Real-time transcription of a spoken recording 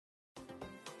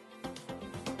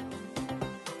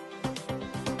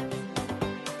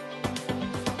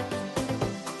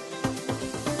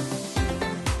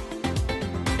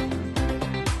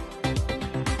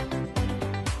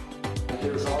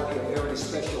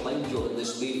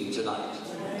this meeting tonight.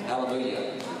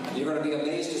 Hallelujah. You're going to be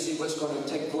amazed to see what's going to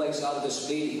take place out of this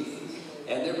meeting.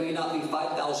 And there may not be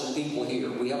 5,000 people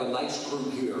here. We have a nice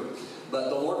group here. But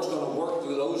the Lord's going to work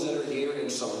through those that are here,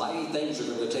 and some mighty things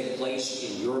are going to take place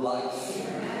in your life.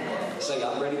 Say,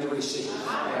 I'm ready to receive.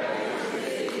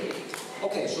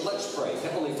 Okay, so let's pray.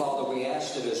 Heavenly Father, we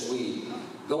ask that as we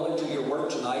go into your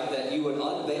word tonight, that you would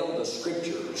unveil the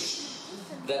scriptures,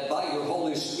 that by your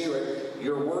Holy Spirit,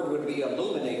 your word would be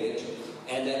illuminated,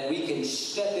 and that we can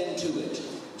step into it.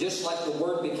 Just like the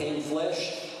word became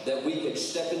flesh, that we could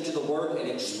step into the word and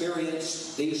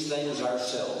experience these things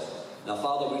ourselves. Now,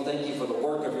 Father, we thank you for the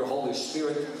work of your Holy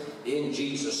Spirit in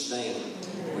Jesus' name.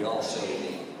 We all say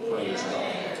amen. Praise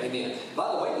God. Amen.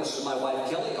 By the way, this is my wife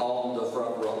Kelly on the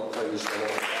front row. Praise the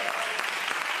Lord.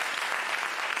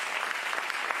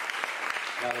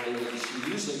 Hallelujah.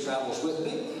 She usually travels with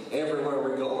me everywhere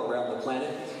we go around the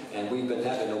planet, and we've been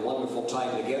having a wonderful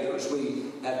time together as we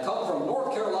have come from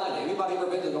North Carolina. Anybody ever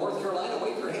been to North Carolina?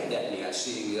 Wave your hand at me. I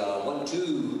see 1,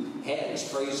 2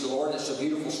 hands. Praise the Lord. It's a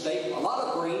beautiful state. A lot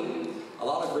of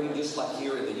green, just like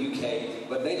here in the UK,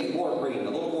 but maybe more green, a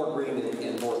little more green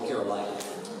in North Carolina.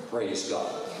 Praise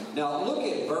God. Now look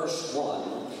at verse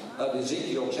 1 of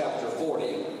Ezekiel chapter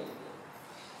 40.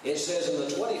 It says, in the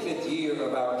 25th year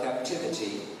of our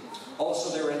captivity, also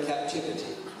they're in captivity.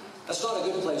 That's not a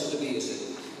good place to be, is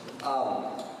it? A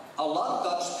lot of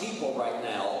God's people right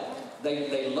now,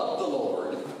 they love the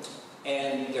Lord,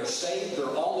 and they're saved, they're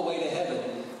all the way to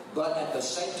heaven, but at the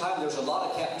same time, there's a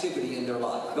lot of captivity in their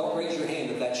life. Don't raise your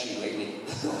hand if that's you, amen.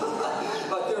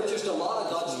 But there's just a lot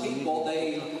of God's people,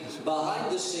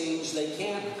 behind the scenes, they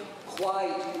can't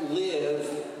quite live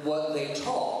what they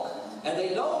talk. And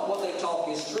they know what they talk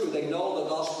is true. They know the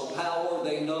gospel power.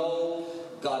 They know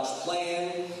God's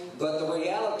plan. But the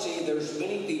reality, there's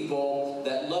many people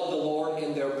that love the Lord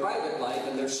in their private life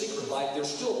and their secret life. There's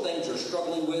still things they're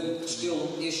struggling with,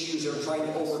 still issues they're trying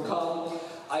to overcome.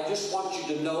 I just want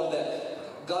you to know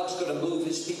that God's going to move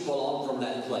his people on from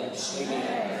that place.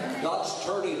 Amen. God's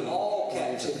turning all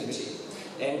captivity.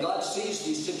 And God sees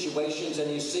these situations, and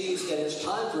he sees that it's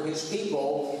time for his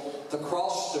people to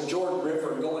cross the Jordan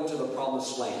River and go into the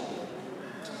promised land.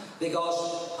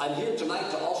 Because I'm here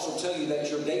tonight to also tell you that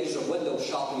your days of window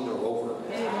shopping are over.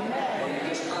 When you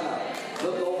just kind of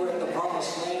look over at the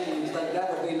promised land and you think,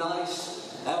 that would be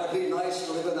nice. That would be nice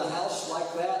to live in a house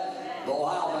like that. But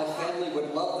wow, my family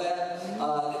would love that.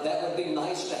 That would be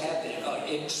nice to have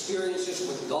experiences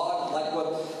with God, like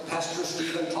what Pastor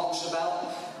Stephen talks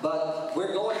about. But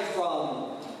we're going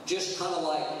from just kind of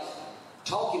like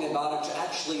talking about it to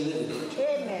actually living it.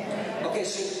 Amen. Okay,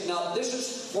 so now this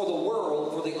is for the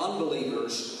world, for the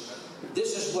unbelievers.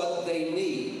 This is what they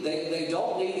need. They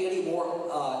don't need any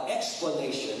more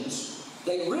explanations.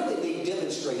 They really need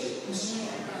demonstrations.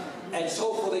 And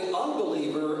so for the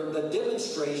unbeliever, the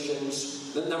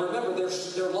demonstrations, now remember,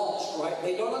 they're lost, right?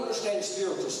 They don't understand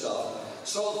spiritual stuff.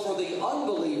 So for the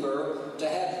unbeliever to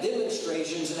have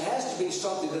demonstrations, it has to be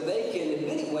something that they can in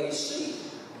many ways see,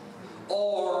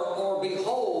 or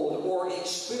behold, or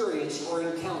experience, or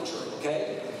encounter,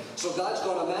 okay? So God's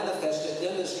going to manifest it,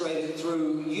 demonstrate it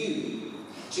through you.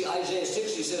 See, Isaiah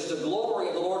 60 says, the glory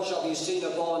of the Lord shall be seen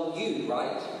upon you,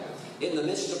 right? In the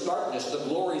midst of darkness, the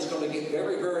glory is going to get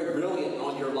very, very brilliant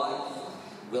on your life.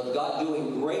 With God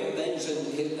doing great things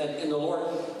in the Lord,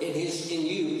 in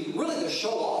you, really to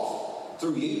show off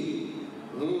through you.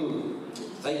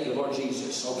 Thank you, Lord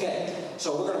Jesus. Okay,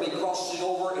 so we're going to be crossing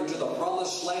over into the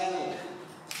promised land.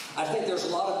 I think there's a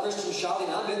lot of Christians shouting,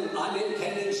 I'm in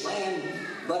Canaan's land,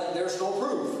 but there's no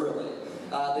proof, really.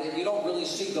 You don't really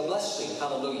see the blessing,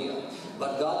 hallelujah.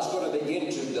 But God's going to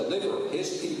begin to deliver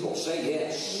his people. Say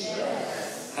yes.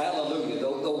 Yes. Hallelujah.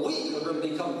 The weak are going to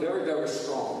become very, very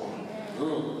strong.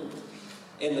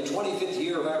 In the 25th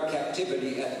year of our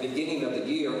captivity, at the beginning of the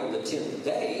year, on the 10th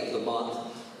day of the month,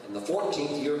 in the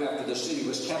 14th year after the city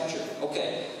was captured.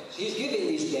 Okay, so he's giving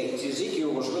these dates.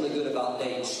 Ezekiel was really good about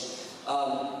dates.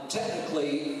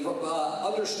 Technically,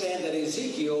 understand that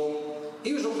Ezekiel,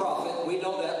 he was a prophet, we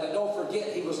know that, but don't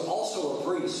forget he was also a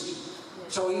priest.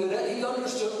 So he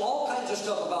understood all kinds of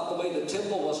stuff about the way the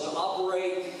temple was to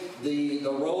operate, the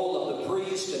role of the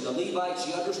priest and the Levites.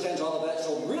 He understands all of that.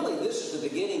 So really, this is the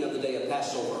beginning of the day of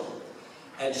Passover.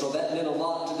 And so that meant a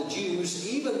lot to the Jews.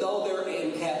 Even though they're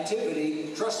in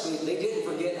captivity, trust me, they didn't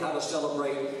forget how to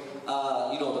celebrate,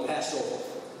 the Passover.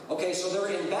 Okay, so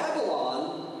they're in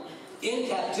Babylon, in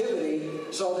captivity,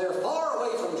 so they're far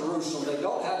away from Jerusalem. They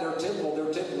don't have their temple.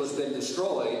 Their temple has been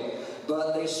destroyed.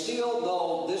 But they still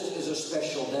know this is a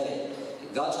special day.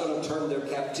 God's going to turn their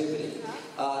captivity.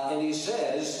 And he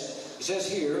says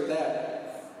here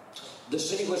that The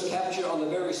city was captured on the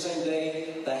very same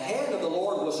day. The hand of the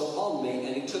Lord was upon me,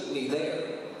 and he took me there.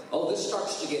 Oh, this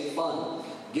starts to get fun.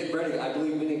 Get ready. I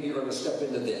believe many of you are going to step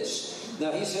into this.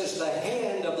 Now, he says, the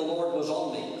hand of the Lord was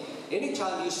on me.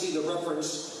 Anytime you see the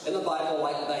reference in the Bible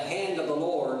like the hand of the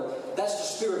Lord, that's the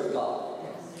Spirit of God.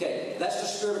 Okay, that's the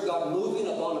Spirit of God moving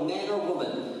upon a man or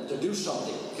woman to do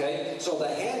something. Okay, so the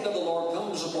hand of the Lord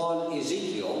comes upon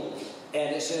Ezekiel,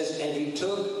 and it says, and he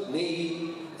took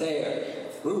me there.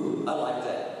 Ooh, I like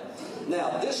that.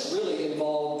 Now, this really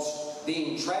involves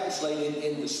being translated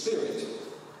in the Spirit.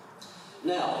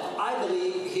 Now, I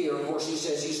believe here, of course, he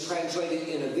says he's translated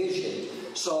in a vision.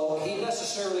 So he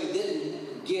necessarily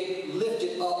didn't get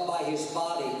lifted up by his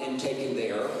body and taken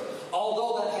there,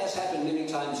 although that has happened many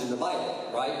times in the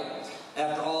Bible, right?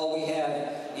 After all, we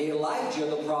have Elijah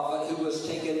the prophet who was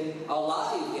taken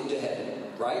alive into heaven,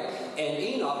 right? And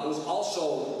Enoch was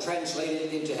also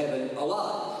translated into heaven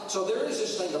alive. So there is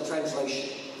this thing of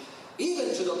translation.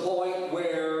 Even to the point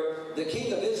where the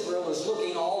king of Israel is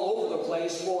looking all over the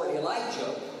place for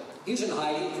Elijah. He's in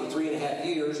hiding for 3.5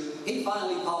 years. He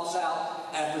finally pops out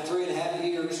after 3.5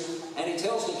 years, and he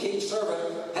tells the king's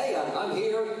servant, hey, I'm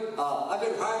here. I've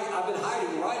been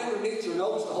hiding right underneath your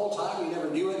nose the whole time. You never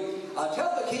knew it.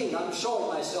 Tell the king I'm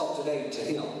showing myself today to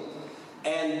him.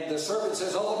 And the servant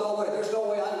says, oh, no way, there's no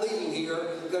way I'm leaving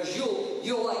here, because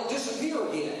you'll like disappear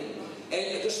again.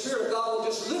 And the Spirit of God will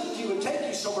just lift you and take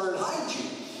you somewhere and hide you.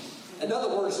 In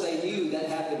other words, they knew that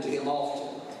happened to him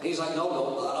often. He's like, no,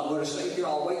 I'm going to stay here.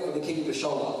 I'll wait for the king to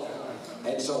show up.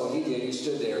 And so he did. He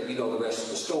stood there. You know the rest of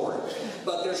the story.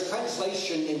 But there's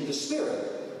translation in the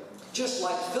Spirit. Just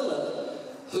like Philip,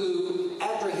 who,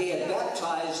 after he had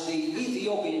baptized the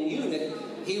Ethiopian eunuch,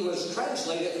 he was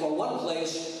translated from one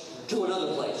place to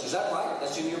another place. Is that right?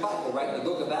 That's in your Bible, right? In the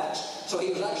book of Acts. So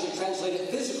he was actually translated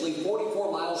physically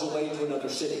 44 miles away to another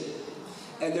city.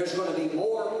 And there's going to be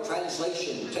more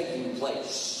translation taking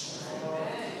place.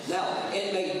 Now,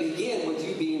 it may begin with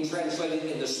you being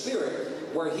translated in the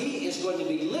Spirit, where he is going to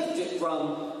be lifted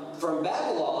from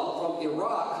Babylon, from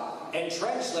Iraq, and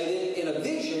translated in a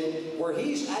vision where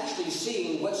he's actually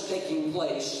seeing what's taking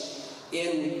place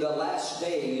in the last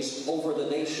days over the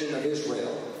nation of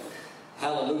Israel.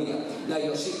 Hallelujah. Now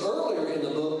you'll see earlier in the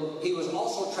book, he was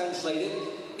also translated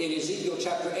in Ezekiel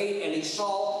chapter 8, and he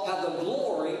saw how the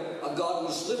glory of God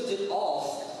was lifted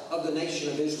off of the nation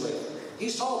of Israel. He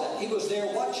saw that. He was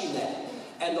there watching that.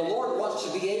 And the Lord wants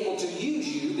to be able to use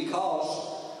you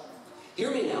because,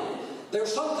 hear me now, there are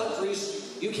some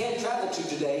countries you can't travel to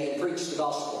today and preach the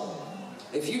gospel.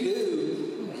 If you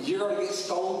do, you're going to get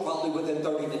stoned probably within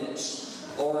 30 minutes.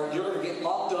 Or you're going to get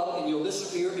locked up and you'll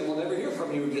disappear and we'll never hear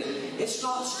from you again. It's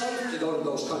not safe to go to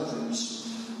those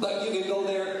countries. But you can go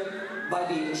there by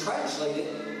being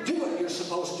translated, do what you're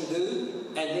supposed to do,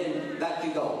 and then back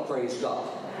you go. Praise God.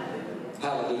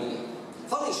 Hallelujah.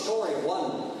 Funny story of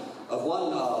one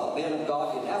man of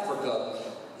God in Africa,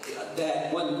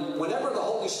 that whenever the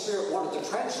Holy Spirit wanted to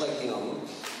translate him,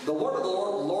 the word of the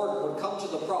Lord would come to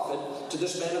the prophet, to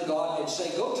this man of God, and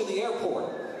say, go to the airport.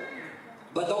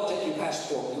 But don't take your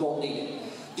passport. You won't need it.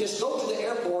 Just go to the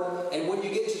airport, and when you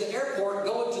get to the airport,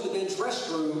 go into the men's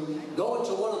restroom, go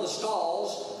into one of the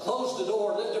stalls, close the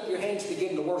door, lift up your hands,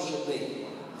 begin to worship me.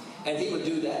 And he would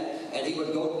do that. And he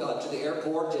would go to the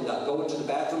airport and go into the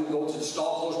bathroom, go to the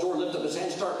stall, close the door, lift up his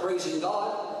hands, start praising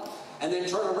God. And then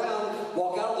turn around,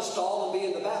 walk out of the stall, and be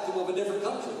in the bathroom of a different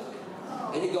country.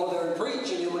 And he'd go there and preach,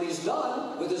 and then when he's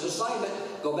done with his assignment,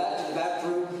 go back to the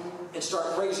bathroom, and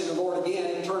start praising the Lord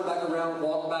again, and turn back around,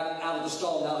 walk back out of the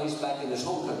stall. Now he's back in his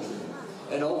home country.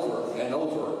 And over and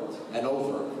over and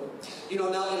over. You know,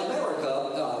 now in America,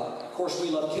 of course, we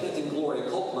love Kenneth and Gloria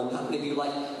Copeland. How many of you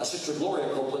like Sister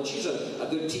Gloria Copeland? She's a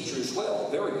good teacher as well,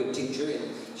 very good teacher.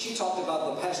 And she talked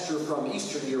about the pastor from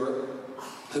Eastern Europe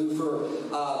who for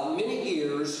many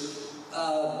years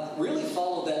really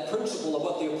followed that principle of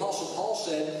what the Apostle Paul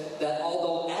said, that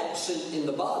although absent in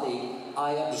the body,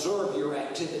 I observe your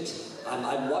activity.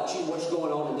 I'm watching what's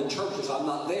going on in the churches. I'm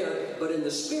not there, but in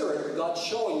the Spirit, God's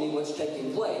showing me what's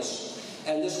taking place.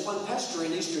 And this one pastor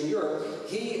in Eastern Europe,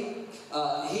 he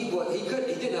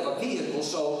didn't have a vehicle,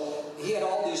 so he had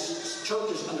all these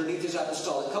churches underneath his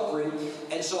apostolic covering,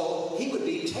 and so he would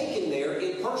be taken there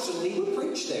in person, and he would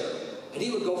preach there. And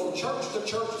he would go from church to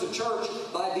church to church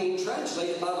by being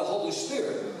translated by the Holy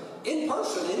Spirit. In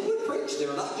person, and he would preach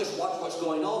there, not just watch what's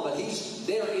going on, but he's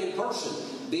there in person,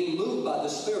 being moved by the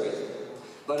Spirit.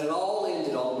 But it all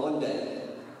ended on one day.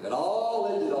 It all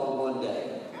ended on one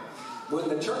day. When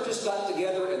the churches got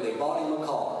together and they bought him a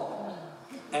car.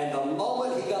 And the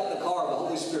moment he got the car, the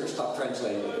Holy Spirit stopped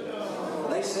translating it.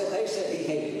 They said he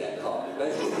hated that car.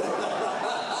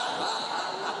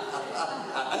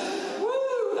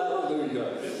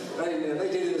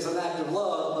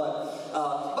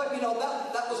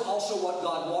 also what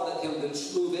God wanted him to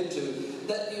move into.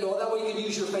 That, you know, that way you can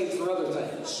use your faith for other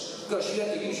things. Because you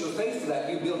have to use your faith for that.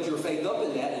 You build your faith up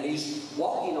in that, and he's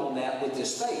walking on that with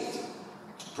his faith.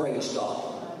 Praise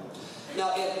God.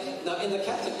 Now in the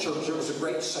Catholic Church, there was a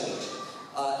great saint.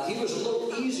 He was a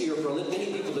little easier for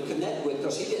many people to connect with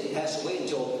because he didn't pass away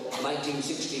until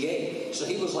 1968. So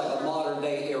he was like a modern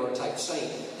day era type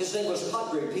saint. His name was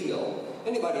Padre Pio.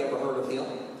 Anybody ever heard of him?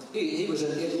 He was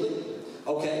in Italy.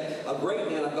 Okay, a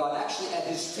great man of God. Actually, at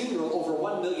his funeral, over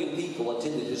 1 million people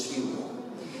attended his funeral.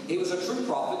 He was a true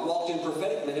prophet, walked in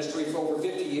prophetic ministry for over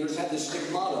 50 years, had this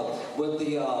stigmata with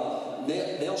the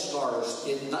nail scars,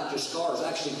 not just scars,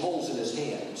 actually holes in his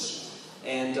hands.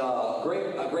 And a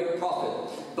great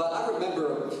prophet. But I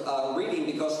remember reading,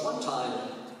 because one time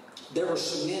there were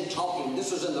some men talking.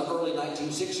 This was in the early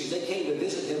 1960s. They came to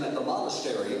visit him at the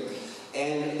monastery,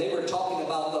 and they were talking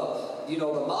about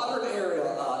the modern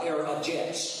era of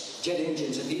jets, jet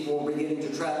engines, and people were beginning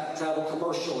to travel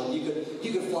commercial, and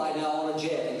you could fly now on a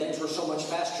jet, and things were so much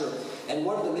faster. And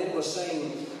one of the men was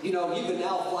saying, you can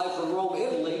now fly from Rome,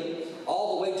 Italy,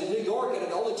 all the way to New York, and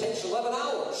it only takes 11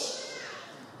 hours.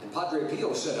 And Padre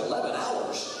Pio said, 11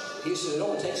 hours? He said, it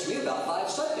only takes me about 5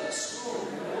 seconds.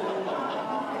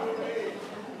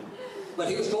 But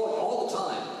he was going all the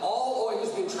time. He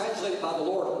was being translated by the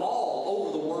Lord all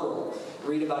over the world.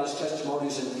 Read about his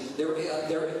testimonies, and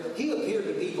he appeared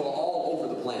to people all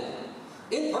over the planet.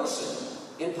 In person,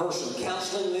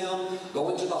 counseling them,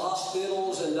 going to the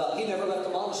hospitals, and he never left the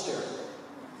monastery.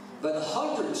 But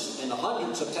hundreds and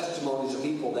hundreds of testimonies of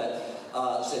people that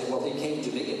said, well, he came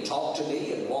to me and talked to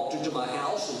me and walked into my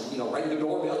house and, rang the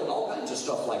doorbell and all kinds of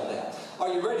stuff like that.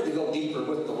 Are you ready to go deeper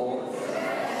with the Lord?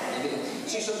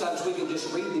 See, sometimes we can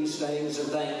just read these things and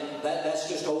think that's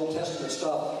just Old Testament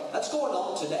stuff. That's going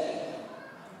on today.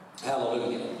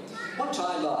 Hallelujah. One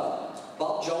time,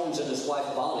 Bob Jones and his wife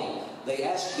Bonnie, they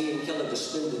asked me and Kelly to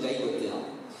spend the day with them.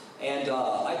 And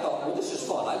I thought, well, this is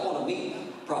fun. I want to meet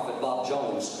Prophet Bob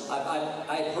Jones.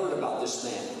 I'd heard about this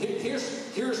man.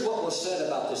 Here's what was said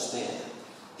about this man.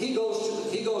 He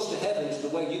goes to heaven the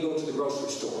way you go to the grocery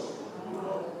store.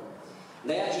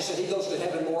 They actually said he goes to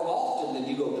heaven more often than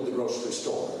you go to the grocery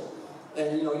store.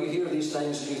 And you hear these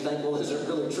things and you think, well, is it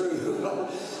really true?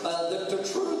 The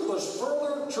truth was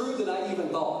further true than I even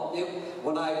thought.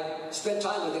 When I spent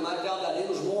time with him, I found out it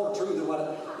was more true than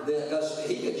because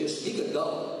he could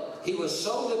go. He was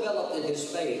so developed in his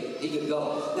faith, he could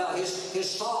go. Now, his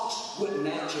socks wouldn't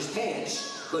match his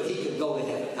pants, but he could go to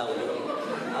heaven.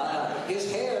 Hallelujah.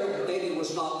 His hair maybe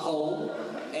was not combed,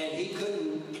 and he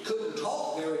couldn't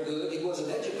talk very good. He wasn't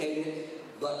educated,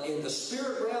 but in the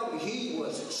spirit realm, he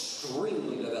was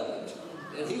extremely developed.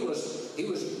 And he was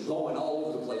going all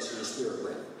over the place in the spirit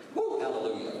realm. Woo,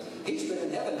 hallelujah. He's been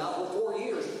in heaven now for 4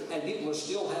 years, and people are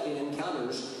still having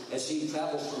encounters as he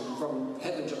travels from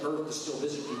heaven to earth to still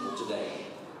visit people today.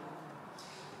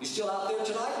 You still out there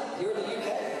tonight, here in the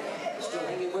UK? Still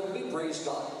hanging with me? Praise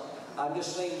God. I'm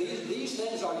just saying these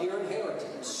things are your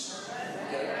inheritance.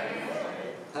 Okay?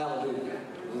 Hallelujah.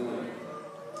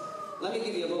 Let me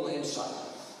give you a little insight.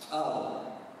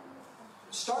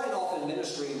 Starting off in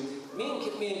ministry,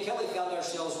 me and Kelly found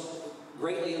ourselves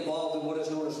greatly involved in what is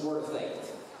known as Word of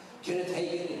Faith. Kenneth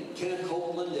Hagin and Kenneth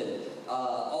Copeland, and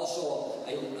also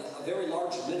a very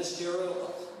large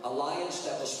ministerial alliance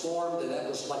that was formed, and that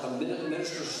was like a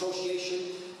ministers association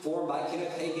formed by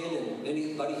Kenneth Hagin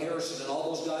and Buddy Harrison and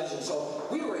all those guys. And so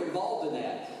we were involved in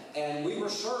that, and we were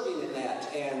serving in that,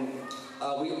 and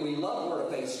we love Word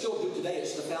of Faith, still do today.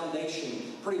 It's the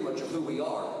foundation pretty much of who we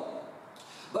are.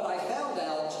 But I found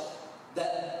out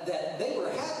that they were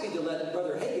happy to let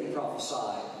Brother Hagin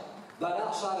prophesy, but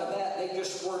outside of that, they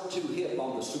just weren't too hip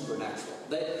on the supernatural.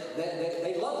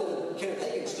 They loved it. Kenneth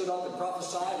Hagin stood up and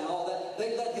prophesied and all that.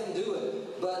 They let him do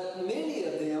it. But many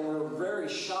of them were very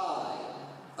shy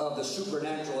of the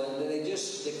supernatural, and they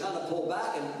kind of pulled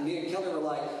back, and me and Kelly were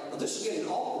like, well, this is getting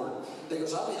awkward.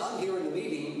 Because I'm here in the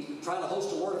meeting, trying to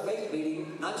host a Word of Faith meeting,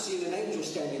 and I'm seeing an angel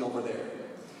standing over there.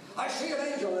 I see an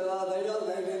angel,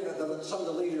 and some of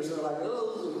the leaders are like,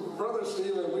 oh, Brother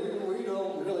Stephen, we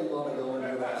don't really want to go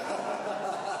into that.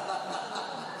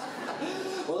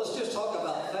 Well, let's just talk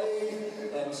about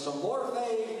faith and some more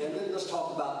faith, and then let's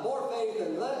talk about more faith,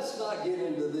 and let's not get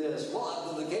into this.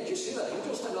 Well, can't you see that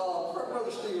angel standing? Oh,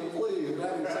 Brother Stephen, please, we're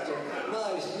having such a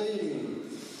nice meeting.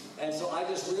 And so I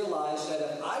just realized that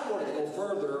if I wanted to go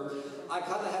further, I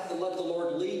kind of have to let the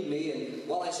Lord lead me. And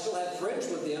while I still had friends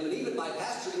with them, and even my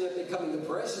pastor ended up becoming the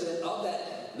president of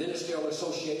that ministerial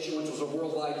association, which was a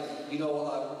worldwide,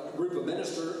 group of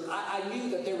ministers, I knew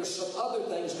that there were some other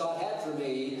things God had for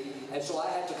me, and so I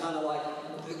had to kind of like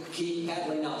keep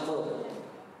paddling out further.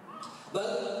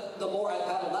 But the more I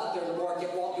paddled out there, the more I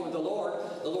kept walking with the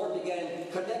Lord began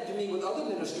connecting me with other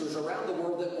ministers around the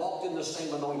world that walked in the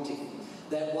same anointing,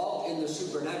 that walked in the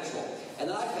supernatural. And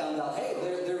then I found out, hey,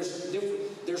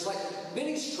 there's like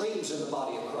many streams in the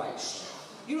body of Christ.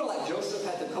 You know, like Joseph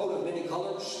had the coat of many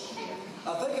colors?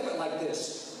 Think of it like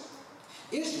this.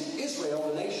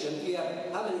 Israel, the nation, you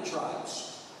have how many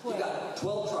tribes? You've got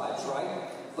 12 tribes, right?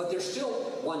 But there's still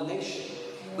one nation.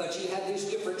 But you have these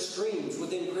different streams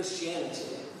within Christianity.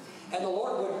 And the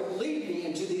Lord would lead me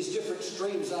into these different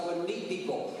streams. I would meet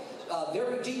people,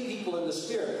 very deep people in the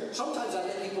Spirit. Sometimes I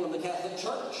met people in the Catholic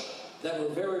Church that were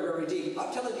very, very deep.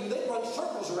 I'm telling you, they run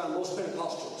circles around most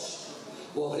Pentecostals.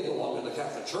 Well, they belong to the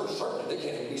Catholic Church, certainly. They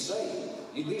can't even be saved.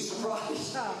 You'd be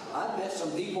surprised. I've met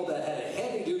some people that had a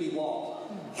heavy-duty walk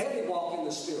in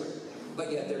the Spirit.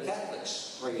 But yet they're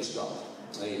Catholics. Praise God.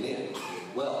 Amen.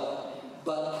 Well,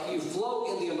 but you flow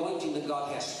in the anointing that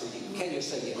God has for you. Can you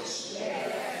say yes?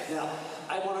 Yes. Now,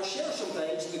 I want to share some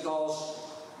things because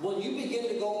when you begin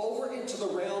to go over into the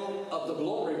realm of the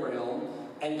glory realm,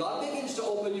 and God begins to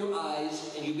open your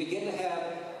eyes, and you begin to have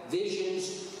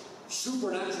visions,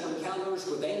 supernatural encounters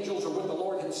with angels or with the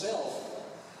Lord Himself,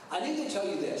 I need to tell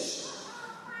you this.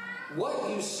 What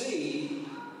you see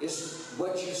is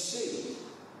what you see.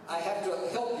 I have to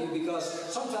help you because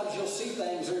sometimes you'll see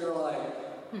things and you're like,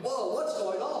 whoa, what's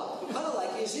going on? Kind of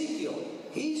like Ezekiel.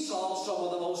 He saw some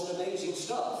of the most amazing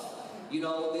stuff. You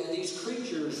know, these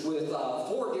creatures with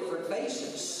 4 different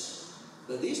faces.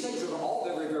 These things are all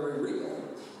very, very real.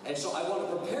 And so I want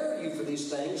to prepare you for these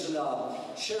things and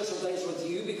share some things with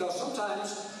you because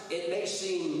sometimes it may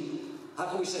seem, how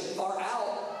can we say, far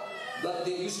out, but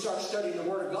then you start studying the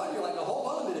Word of God, you're like, oh, hold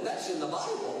on a minute, that's in the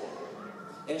Bible.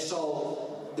 And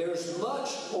so there's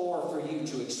much more for you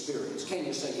to experience. Can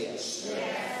you say yes?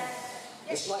 Yes.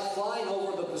 It's like flying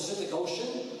over the Pacific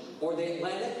Ocean or the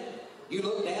Atlantic. You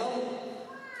look down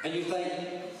and you think,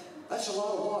 that's a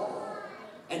lot of water.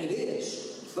 And it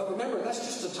is. But remember, that's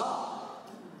just the top.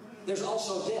 There's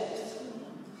also depth.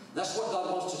 That's what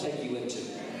God wants to take you into.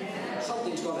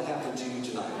 Something's going to happen to you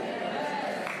tonight.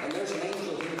 And there's an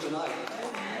angel here tonight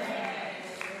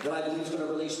that I believe is going to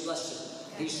release blessing.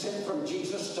 He's sent from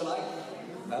Jesus tonight.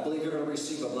 I believe you're going to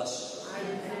receive a blessing.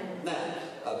 Now,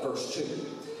 verse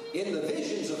 2. In the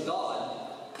visions of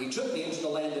God, He took me into the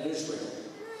land of Israel.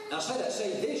 Now say that.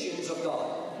 Say visions of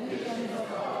God. Visions of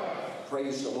God.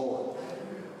 Praise the Lord.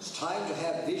 It's time to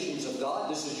have visions of God.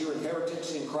 This is your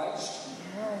inheritance in Christ.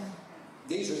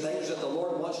 These are things that the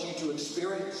Lord wants you to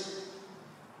experience.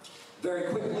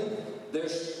 Very quickly,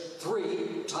 there's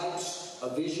 3 types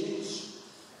of visions.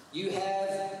 You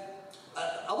have,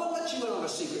 I want to let you in on a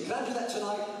secret. Can I do that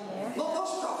tonight? Well,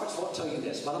 most prophets won't tell you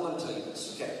this, but I'm going to tell you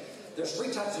this, okay? There's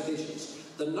 3 types of visions.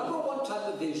 The number 1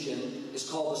 type of vision is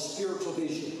called the spiritual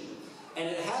vision. And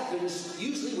it happens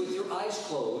usually with your eyes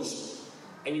closed.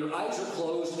 And your eyes are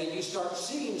closed and you start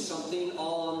seeing something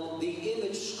on the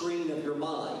image screen of your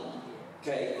mind.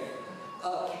 Okay?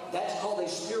 That's called a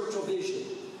spiritual vision.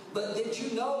 But did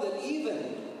you know that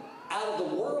even out of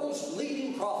the world's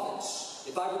leading prophets,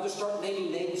 if I were to start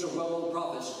naming names of well-known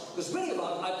prophets, because many of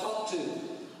them I've talked to,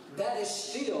 that is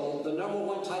still the number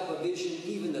 1 type of vision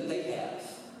even that they have.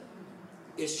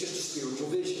 It's just a spiritual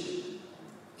vision.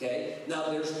 Okay?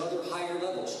 Now there's other higher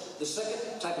levels. The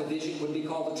second type of vision would be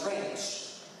called the trance.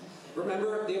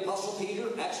 Remember the Apostle Peter,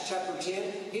 Acts chapter 10?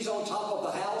 He's on top of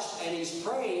the house and he's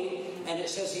praying, and it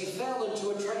says he fell into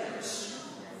a trance.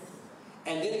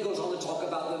 And then he goes on to talk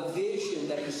about the vision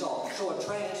that he saw. So a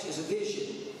trance is a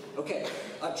vision. Okay,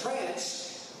 a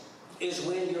trance is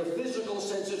when your physical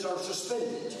senses are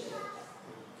suspended.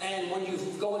 And when you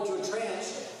go into a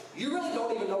trance, you really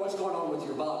don't even know what's going on with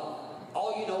your body.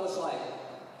 All you know is like,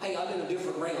 hey, I'm in a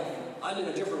different realm. I'm in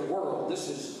a different world. This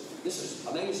is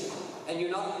amazing. And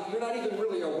you're not even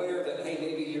really aware that, hey,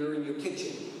 maybe you're in your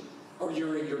kitchen or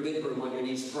you're in your bedroom on your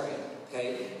knees praying.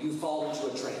 Okay? You fall into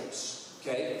a trance.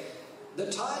 Okay?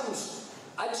 The times,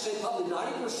 I'd say probably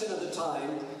 90% of the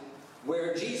time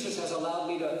where Jesus has allowed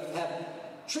me to have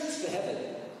trips to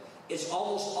heaven, it's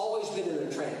almost always been in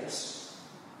a trance.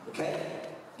 Okay?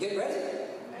 Get ready?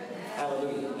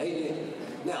 Hallelujah. Amen.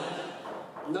 Now,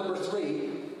 number 3,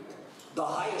 the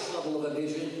highest level of a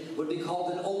vision would be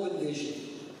called an open vision.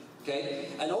 Okay?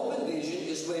 An open vision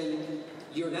is when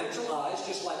your natural eyes,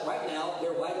 just like right now,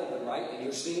 they're wide open, right? And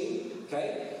you're seeing,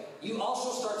 okay? You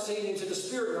also start seeing into the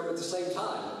spirit realm at the same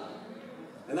time.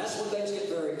 And that's when things get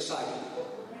very exciting.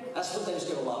 That's when things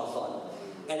get a lot of fun.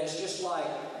 And it's just like,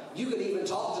 you could even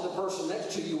talk to the person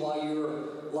next to you while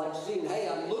you're like seeing, hey,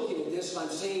 I'm looking at this and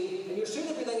I'm seeing, and you're seeing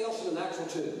everything else in the natural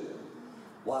too.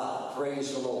 Wow,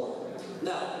 praise the Lord.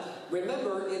 Now,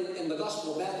 remember in the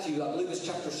Gospel of Matthew, I believe it's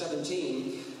chapter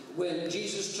 17, when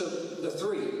Jesus took the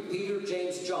three, Peter,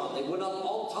 James, John, they went up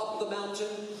on top of the mountain,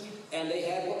 and they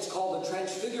had what's called the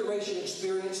Transfiguration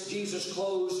experience. Jesus'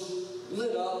 clothes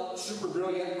lit up, super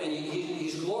brilliant, and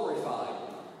he's glorified.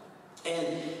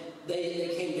 And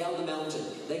they came down the mountain.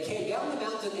 They came down the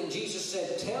mountain, and Jesus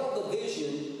said, tell the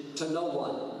vision to no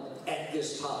one at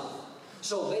this time.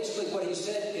 So basically what he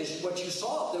said is, what you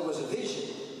saw, there was a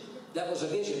vision. That was a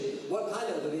vision. What kind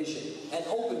of a vision? An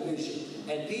open vision.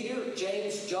 And Peter,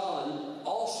 James, John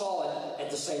all saw it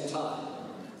at the same time.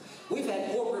 We've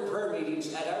had corporate prayer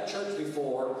meetings at our church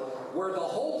before where the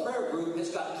whole prayer group has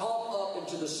got caught up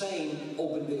into the same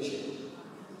open vision.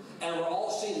 And we're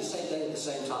all seeing the same thing at the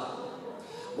same time.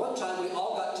 One time we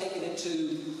all got taken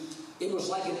into, it was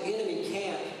like an enemy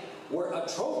camp where a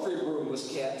trophy room was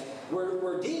kept,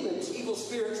 where demons, evil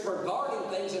spirits were guarding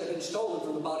things that had been stolen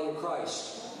from the body of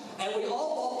Christ. And we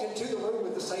all walked into the room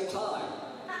at the same time.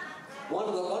 One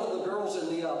of the girls in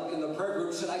the prayer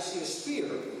group said, I see a spear.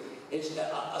 It's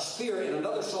a spear, and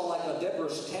another saw like a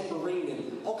Deborah's tambourine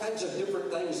and all kinds of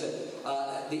different things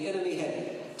that the enemy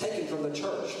had taken from the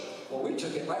church. Well, we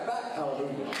took it right back.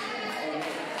 Hallelujah.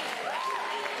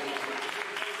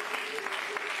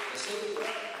 See,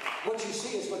 what you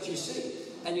see is what you see.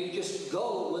 And you just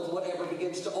go with whatever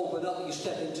begins to open up. You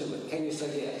step into it. Can you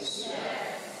say yes?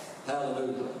 Yes.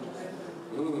 Hallelujah.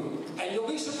 And you'll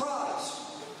be surprised.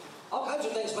 All kinds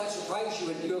of things might surprise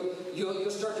you, and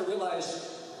you'll start to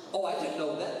realize, oh, I didn't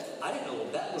know that. I didn't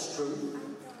know that was true.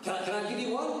 Can I give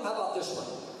you one? How about this one?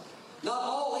 Not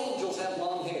all angels have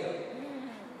long hair.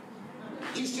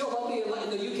 Do you still love me in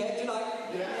the UK tonight?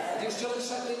 Yes. Do you still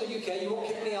accept me in the UK? You won't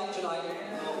kick me out tonight?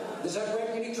 No. Does that break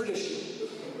any tradition?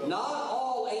 Not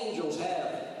all angels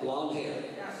have blonde hair.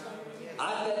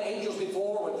 I've met angels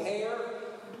before with hair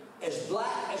as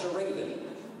black as a raven.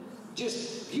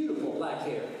 Just beautiful black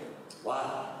hair.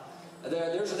 Wow.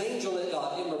 There's an angel in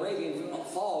Moravian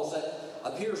Falls that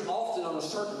appears often on a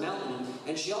certain mountain,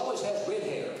 and she always has red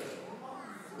hair.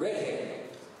 Red hair.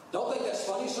 Don't think that's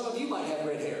funny. Some of you might have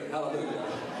red hair. Hallelujah.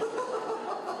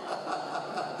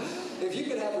 If you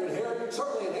could have red hair,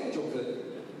 certainly an angel could.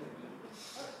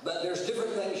 But there's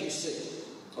different things you see.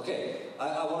 Okay,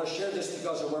 I want to share this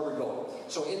because of where we're going.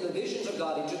 So in the visions of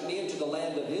God, He took me into the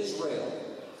land of Israel.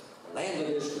 Land of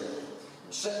Israel.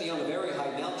 Set me on a very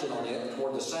high mountain on it.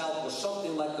 Toward the south was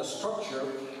something like the structure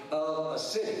of a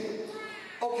city.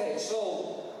 Okay,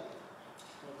 so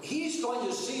he's going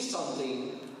to see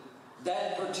something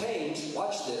that pertains,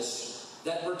 watch this,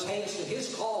 that pertains to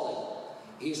his calling.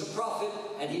 He's a prophet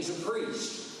and he's a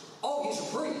priest. Oh, he's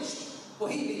a priest. Well,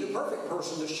 he'd be the perfect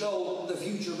person to show the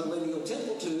future millennial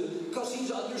temple to, because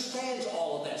he understands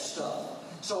all of that stuff.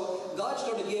 So God's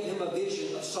going to give him a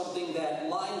vision of something that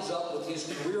lines up with his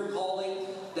career calling,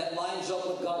 that lines up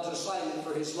with God's assignment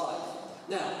for his life.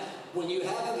 Now, when you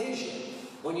have a vision,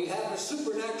 when you have a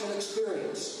supernatural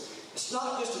experience, it's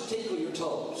not just to tickle your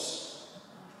toes.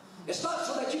 It's not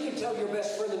so that you can tell your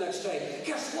best friend the next day,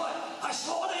 guess what? I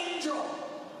saw an angel,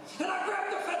 and I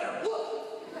grabbed the feather. Look!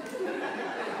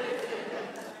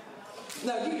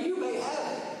 Now, you may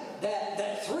have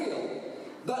that thrill,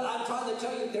 but I'm trying to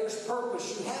tell you there's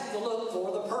purpose. You have to look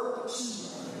for the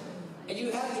purpose. And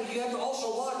you have to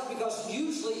also watch, because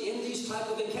usually in these type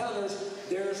of encounters,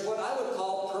 there's what I would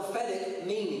call prophetic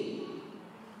meaning.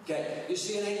 Okay, you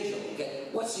see an angel. Okay,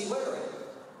 what's he wearing?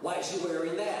 Why is he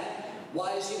wearing that?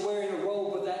 Why is he wearing a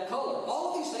robe with that color?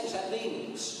 All of these things have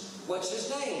meanings. What's his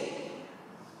name?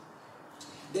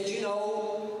 Did you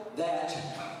know that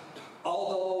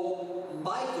although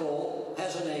Michael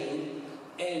has a name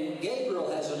and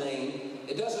Gabriel has a name,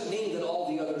 it doesn't mean that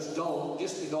all the others don't,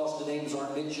 just because the names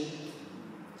aren't mentioned?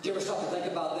 Did you ever stop to think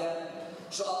about that?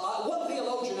 So one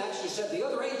theologian actually said the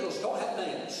other angels don't have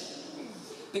names,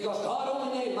 because God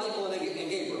only named Michael and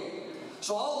Gabriel.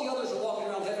 So all the others are walking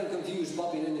around heaven confused,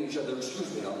 bumping into each other.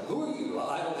 Excuse me, who are you? Well,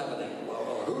 I don't have a name.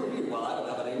 Well, who are you? Well, I don't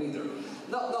have a name either.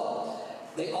 No.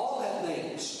 They all have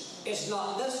names. It's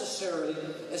not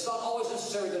always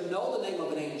necessary to know the name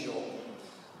of an angel,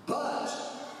 but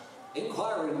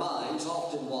inquiring minds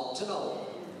often want to know.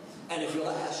 And if you'll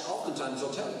ask, oftentimes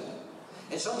they'll tell you.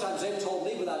 And sometimes they've told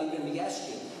me without even me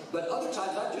asking. But other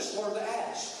times I've just learned to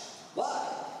ask. Why?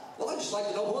 Well, I just like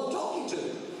to know who I'm talking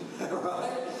to.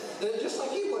 Right? Just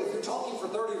like you would. If you're talking for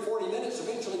 30 or 40 minutes,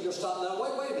 eventually you'll stop now.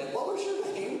 Wait a minute. What was your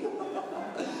name?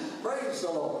 Praise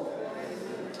the Lord.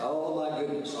 Oh, my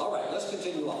goodness. All right, let's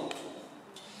continue on.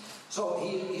 So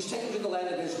he's taken to the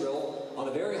land of Israel on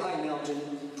a very high mountain.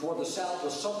 Toward the south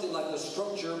was something like the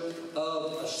structure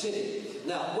of a city.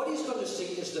 Now, what he's going to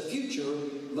see is the future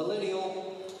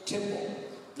millennial temple.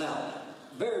 Now,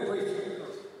 very briefly,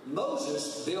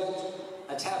 Moses built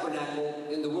a tabernacle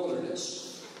in the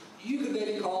wilderness. You could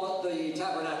maybe call it the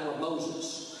Tabernacle of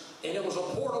Moses. And it was a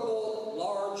portable,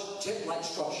 large, tent-like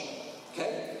structure.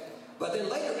 Okay? But then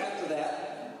later after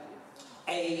that,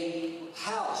 a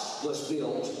house was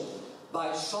built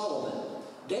by Solomon.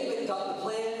 David got the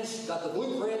plans, got the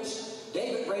blueprints.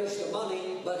 David raised the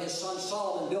money, but his son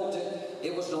Solomon built it.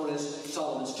 It was known as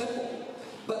Solomon's Temple.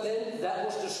 But then that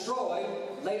was destroyed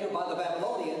later by the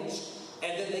Babylonians.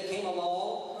 And then they came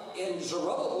along in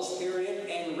Zerubbabel's period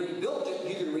and rebuilt it.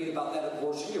 You can read about that, of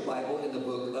course, in your Bible in the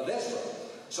book of Ezra.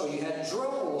 So you had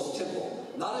Zerubbabel's temple,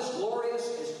 not as glorious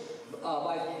as,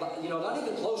 not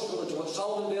even close to what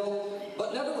Solomon built,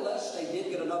 but nevertheless, they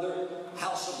did get another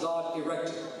house of God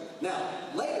erected. Now,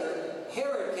 later,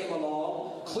 Herod came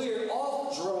along, cleared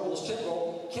off Zerubbabel's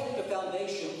temple, kept the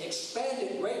foundation,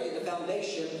 expanded greatly the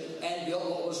foundation, and built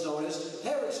what was known as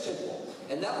Herod's temple.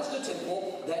 And that was the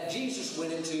temple that Jesus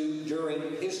went into during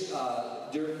his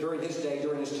day,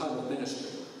 during his time of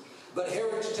ministry. But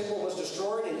Herod's temple was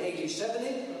destroyed in AD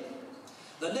 70.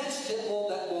 The next temple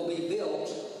that will be built,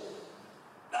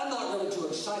 I'm not really too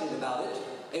excited about it.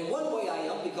 In one way I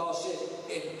am, because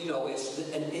it's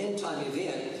an end-time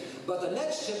event. But the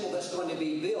next temple that's going to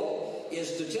be built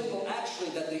is the temple actually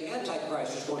that the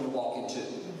Antichrist is going to walk into.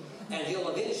 And he'll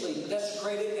eventually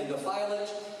desecrate it and defile it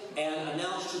and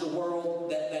announce to the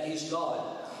world that he's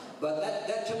God. But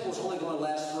that temple is only going to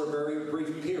last for a very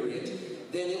brief period.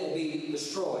 Then it will be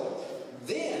destroyed.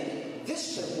 Then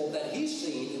this temple that he's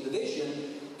seen in the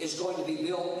vision is going to be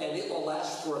built, and it will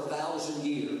last for 1,000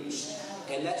 years.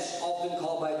 And that's often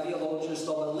called by theologians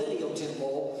the Millennial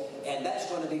Temple, and that's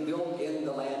going to be built in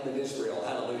the land of Israel.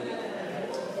 Hallelujah.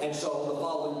 And so the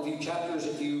following few chapters,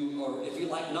 if you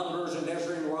like numbers and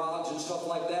measuring rods and stuff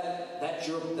like that, that's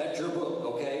your book,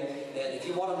 okay? And if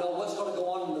you want to know what's going to go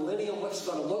on in the millennium, what's it's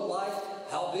going to look like,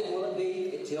 how big will it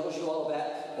be, it tells you all of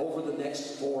that over the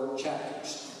next 4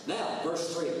 chapters. Now,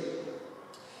 verse 3.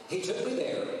 He took me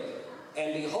there,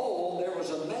 and behold, there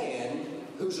was a man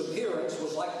whose appearance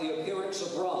was like the appearance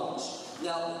of bronze.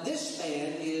 Now, this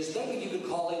man is, maybe you could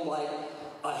call him like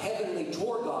a heavenly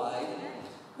tour guide,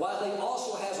 while he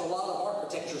also has a lot of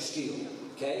architecture skill.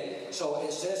 Okay? So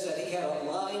it says that he had a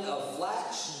line of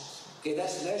flax. Okay,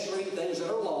 that's measuring things that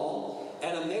are long,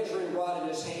 and a measuring rod in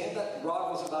his hand. That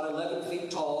rod was about 11 feet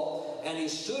tall, and he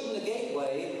stood in the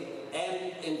gateway,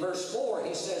 and in verse 4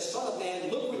 he says, Son of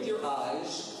man, look with your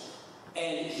eyes,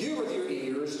 and hear with your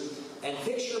ears, and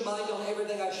fix your mind on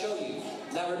everything I show you.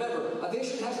 Now remember, a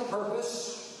vision has a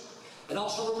purpose, and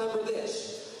also remember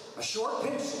this, a short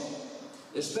pencil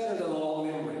is better than a long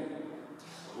memory.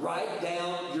 Write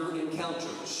down your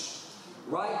encounters.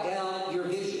 Write down your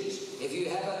visions. If you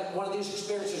have one of these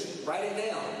experiences, write it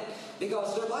down.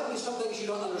 Because there might be some things you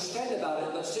don't understand about it,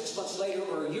 but 6 months later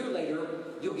or a year later,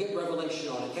 you'll get revelation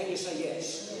on it. Can you say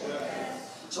yes?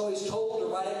 Yes. So he's told to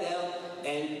write it down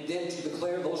and then to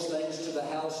declare those things to the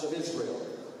house of Israel.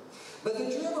 But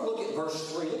did you ever look at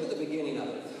verse 3? Look at the beginning of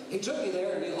it. He took me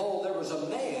there, and behold, there was a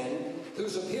man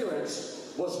whose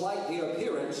appearance was like the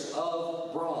appearance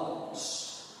of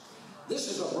bronze. This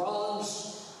is a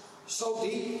bronze so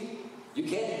deep, you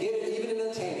can't get it even in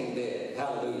a tanning bed.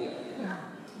 Hallelujah.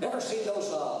 Ever seen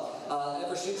those,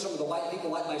 ever seen some of the white people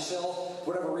like myself,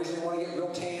 for whatever reason they want to get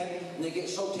real tan, and they get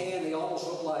so tan they almost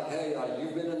look like, hey,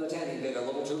 you've been in the tanning bed a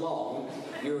little too long.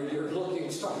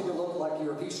 You're starting to look like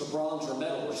you're a piece of bronze or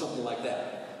metal or something like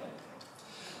that.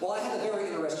 Well, I had a very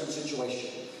interesting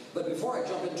situation. But before I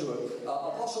jump into it,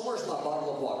 Apostle, where's my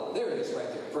bottle of water? There it is right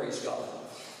there. Praise God.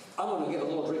 I'm going to get a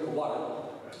little drink of water.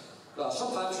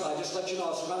 Sometimes I just let you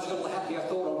know, sometimes I'm going to happy I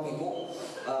throw it on people.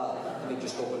 Let me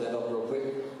just open that up real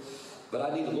quick.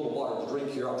 But I need a little water to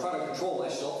drink here. I'll try to control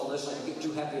myself unless I get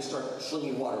too happy to start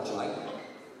slinging water tonight.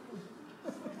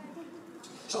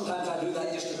 Sometimes I do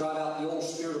that just to drive out the old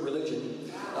spirit of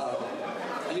religion.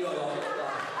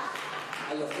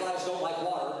 The flies don't like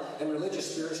water, and religious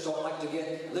spirits don't like to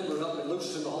get limbered up and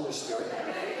loosed in the Holy Spirit.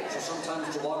 So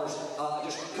sometimes the water's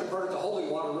just convert it to holy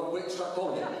water real quick and start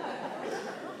flowing it.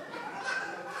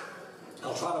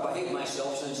 I'll try to behave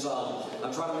myself since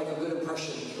I'm trying to make a good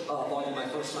impression on my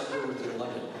first night here with you in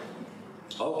London.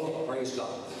 Okay, praise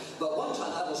God. But one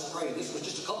time I was praying, this was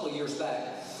just a couple of years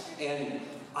back, and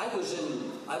I was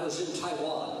in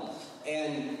Taiwan,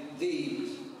 and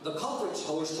the conference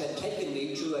host had taken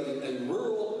me to a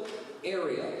rural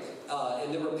area,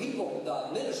 and there were people,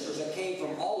 ministers that came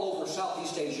from all over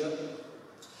Southeast Asia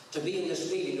to be in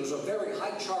this meeting. It was a very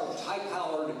high-charged,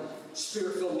 high-powered,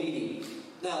 spirit-filled meeting.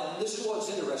 Now, this is what's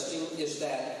interesting, is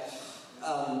that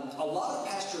a lot of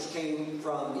pastors came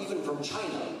even from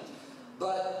China,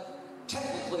 But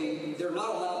technically, they're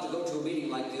not allowed to go to a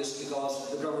meeting like this because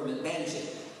the government bans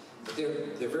it. But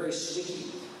they're very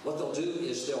sneaky. What they'll do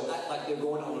is they'll act like they're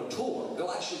going on a tour.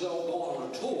 They'll actually go on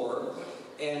a tour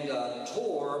and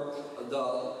tour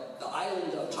the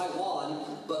island of Taiwan,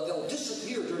 but they'll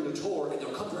disappear during the tour and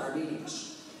they'll come to our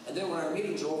meetings. And then when our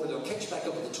meetings are over, they'll catch back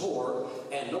up at the tour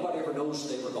and nobody ever knows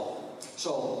they were gone.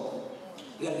 So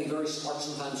you got to be very smart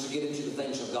sometimes to get into the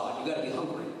things of God. You got to be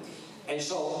hungry. And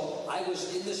so I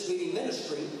was in this meeting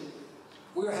ministry.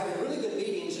 We were having really good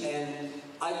meetings, and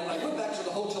I went back to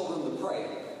the hotel room to pray.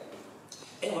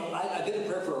 And I've been in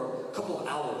prayer for a couple of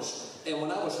hours. And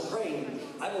when I was praying,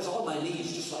 I was on my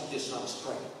knees just like this, and I was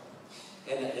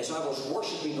praying. And as I was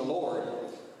worshiping the Lord,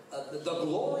 the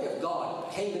glory of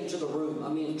God came into the room. I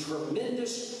mean,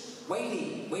 tremendous,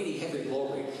 weighty, heavy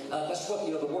glory. That's what,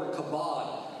 the word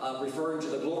kabod, referring to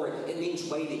the glory, it means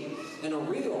weighty. And a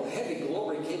real heavy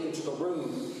glory came into the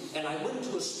room. And I went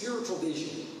into a spiritual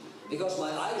vision because my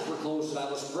eyes were closed and I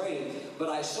was praying. But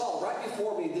I saw right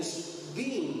before me this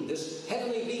being, this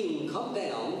heavenly being come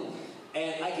down,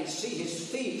 and I could see his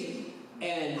feet,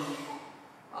 and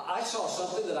I saw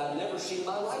something that I've never seen in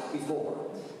my life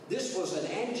before. This was an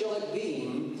angelic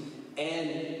being,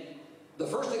 and the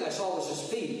first thing I saw was his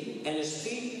feet, and his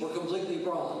feet were completely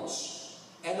bronze.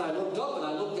 And I looked up and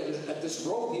I looked at this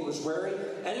robe he was wearing,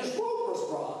 and his robe was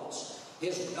bronze.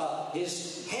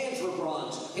 His hands were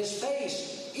bronze. His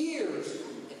face, ears,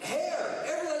 hair,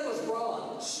 everything was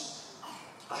bronze.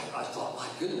 I thought, my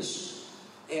goodness.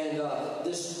 And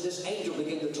this angel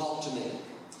began to talk to me.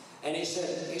 And he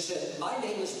said, my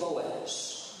name is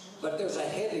Boaz, but there's a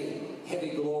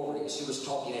heavy glory. As he was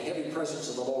talking, a heavy presence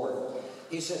of the Lord.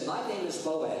 He said, my name is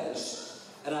Boaz,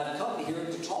 and I've come here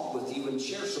to talk with you and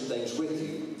share some things with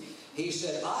you. He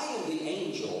said, I am the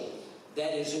angel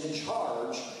that is in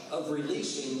charge of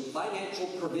releasing financial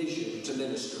provision to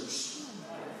ministers.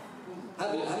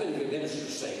 How many of you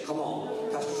ministers say, come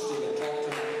on, Pastor Stephen, talk to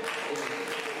me.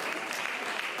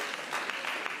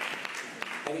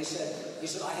 And he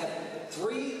said, I have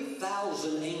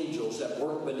 3,000 angels that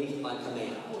work beneath my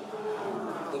command.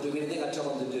 They'll do anything I tell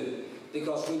them to do.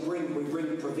 Because we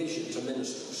bring provision to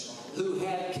ministers who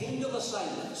have kingdom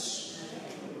assignments.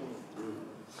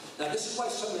 Now this is why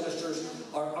some ministers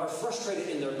are frustrated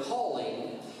in their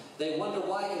calling. They wonder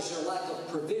why is there lack of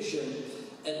provision.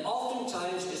 And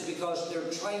oftentimes it's because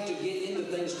they're trying to get into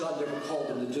things God never called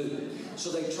them to do.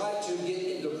 So they try to get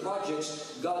into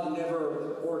projects God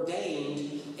never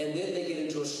ordained, and then they get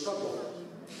into a struggle.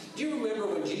 Do you remember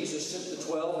when Jesus sent the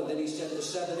 12 and then he sent the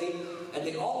 70? And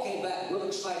they all came back real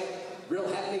excited, real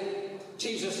happy.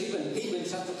 Jesus, even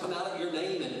demons have to come out of your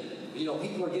name, and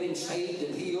people are getting saved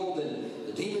and healed, and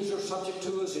the demons are subject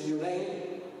to us in your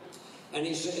name. And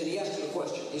he said, and he asked him a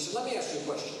question. He said, let me ask you a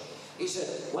question. He said,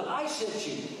 when I sent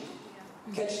you,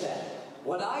 catch that,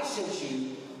 when I sent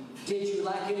you, did you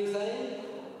lack anything?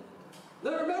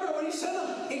 Now remember when he sent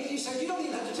them, he said, you don't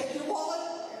even have to take your wallet.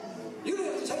 You don't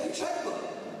have to take your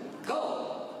checkbook.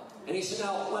 Go. And he said,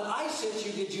 now when I sent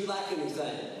you, did you lack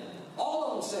anything? All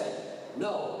of them said,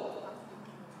 no.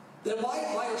 Then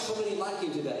why are so many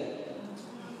lacking today?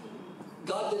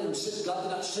 God did not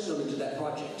send them into that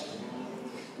project.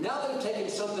 Now they've taken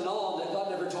something on that God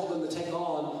never told them to take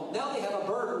on. Now they have a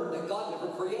burden that God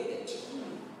never created.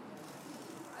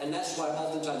 And that's why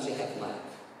oftentimes they have lack.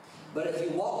 But if you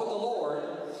walk with the Lord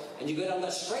and you go down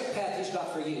that straight path He's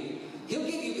got for you, He'll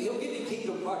give you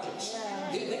kingdom projects.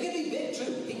 They can be big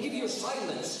too. He can give you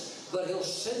assignments, but He'll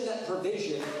send that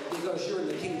provision because you're in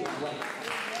the kingdom plan.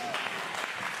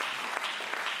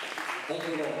 Thank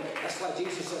you, Lord. That's why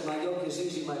Jesus said, my yoke is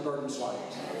easy, my burden's light.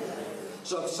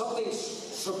 So if something's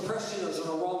suppressing us in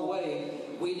a wrong way,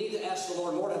 we need to ask the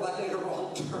Lord, Lord, have I made a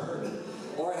wrong turn?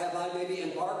 Or have I maybe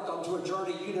embarked onto a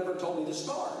journey you never told me to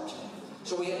start?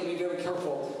 So we have to be very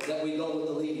careful that we go with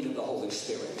the leading of the Holy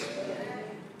Spirit.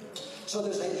 So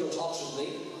this angel talks with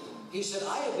me. He said,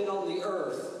 I have been on the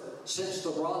earth since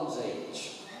the Bronze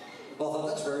Age. Well, I thought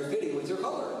that's very fitting with your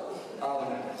color.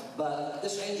 But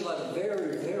this angel had a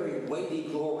very, very weighty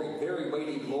glory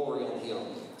on him.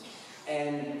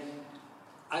 And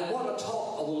I want to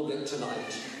talk a little bit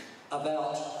tonight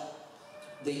about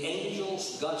the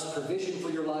angels, God's provision for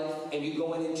your life, and you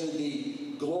going into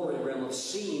the glory realm of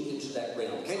seeing into that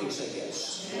realm. Can you say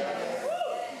yes? Yes.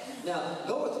 Now,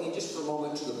 go with me just for a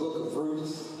moment to the book of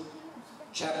Ruth,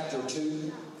 chapter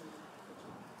 2.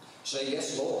 Say,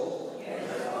 yes, Lord.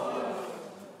 Yes, Lord.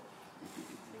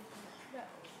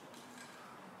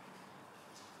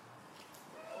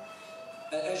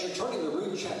 As you're turning to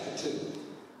Ruth chapter 2,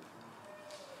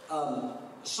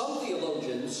 some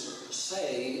theologians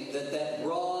say that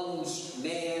bronze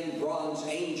man, bronze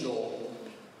angel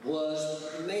was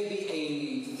maybe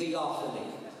a theophany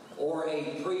or a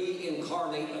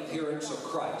pre-incarnate appearance of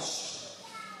Christ.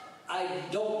 I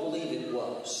don't believe it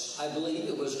was. I believe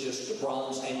it was just a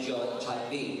bronze angelic type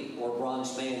being, or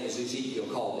bronze man as Ezekiel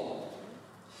called him.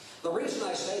 The reason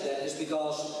I say that is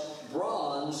because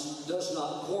bronze does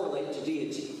not correlate to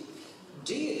deity.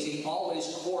 Deity always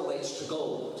correlates to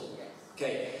gold.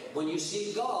 Okay, when you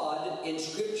see God in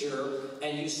Scripture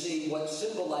and you see what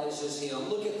symbolizes Him,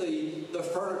 look at the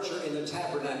furniture in the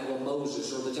tabernacle of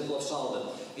Moses or the Temple of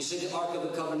Solomon. You see the Ark of the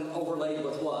Covenant overlaid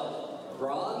with what?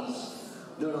 Bronze?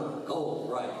 No, gold,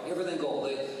 right. Everything gold.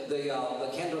 The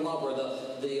candelabra,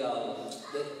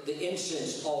 the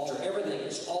incense altar, everything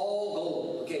is all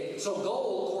gold. Okay, so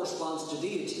gold corresponds to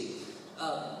deity.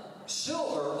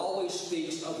 Silver always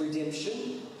speaks of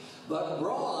redemption. But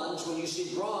bronze, when you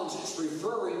see bronze, it's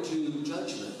referring to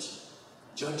judgment.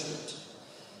 Judgment.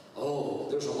 Oh,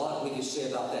 there's a lot we can say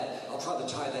about that. I'll try to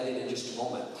tie that in just a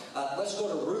moment. Let's go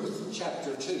to Ruth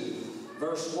chapter 2,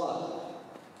 verse 1.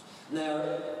 Now,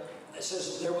 it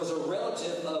says, there was a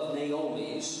relative of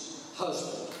Naomi's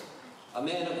husband, a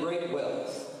man of great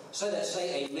wealth.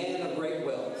 Say a man of great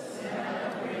wealth.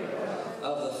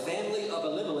 Of the family of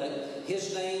Elimelech,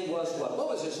 his name was what? What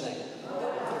was his name?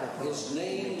 His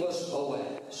name was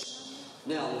Boaz.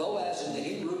 Now, Boaz in the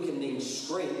Hebrew can mean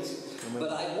strength,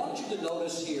 but I want you to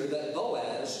notice here that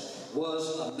Boaz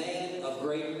was a man of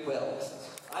great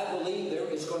wealth. I believe there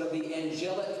is going to be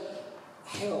angelic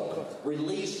help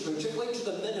released, particularly to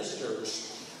the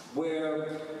ministers,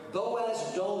 where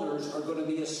Boaz donors are going to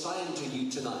be assigned to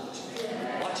you tonight.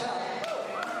 Watch out.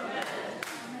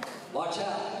 Watch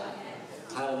out.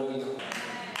 Hallelujah.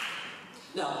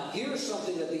 Now, here's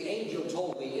something that the angel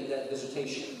told me in that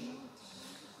visitation.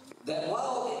 That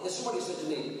this is what he said to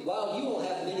me, while you will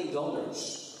have many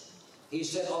donors, he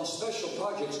said on special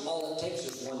projects, all it takes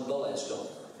is one Boaz donor.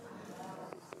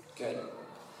 Okay?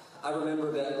 I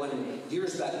remember that when,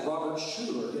 years back, Robert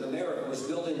Schuller in America was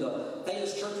building the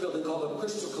famous church building called the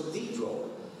Crystal Cathedral.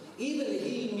 Even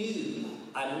he knew,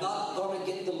 I'm not going to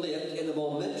get the lift and the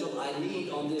momentum I need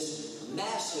on this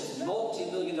massive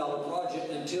multi-million-dollar project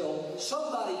until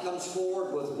somebody comes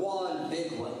forward with one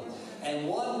big one. And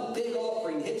one big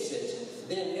offering hits it,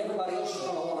 then everybody else is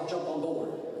going to want to jump on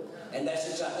board. And that's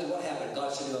exactly what happened.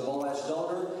 God sent him a Boaz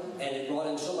donor, and it brought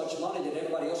in so much money that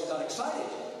everybody else got excited.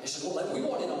 They said, well, we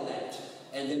want in on that.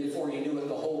 And then before you knew it,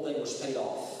 the whole thing was paid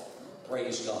off.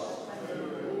 Praise God.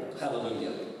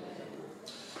 Hallelujah.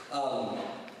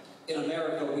 In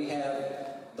America, we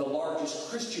have the largest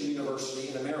Christian university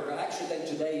in America. Actually, I think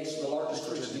today it's the largest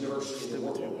Christian university in the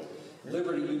world.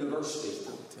 Liberty University,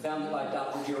 founded by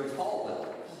Dr. Jerry Falwell.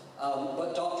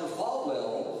 But Dr.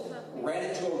 Falwell ran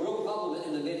into a real problem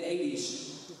in the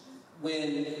mid-'80s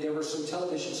when there were some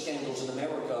television scandals in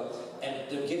America and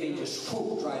the giving just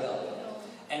dried up.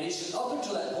 And he said up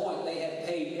until that point, they had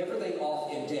paid everything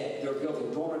off in debt. They were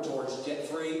building dormitories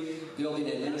debt-free, building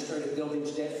administrative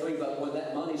buildings debt-free, but when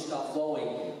that money stopped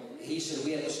flowing, he said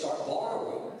we had to start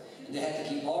borrowing. And they had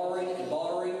to keep borrowing,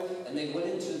 and they went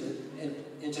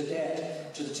into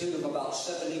debt to the tune of about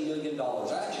 $70 million.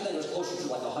 I actually think it was closer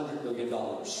to like $100 million.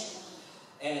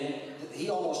 And he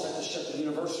almost had to shut the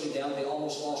university down. They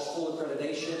almost lost full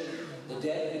accreditation. The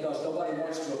debt, because nobody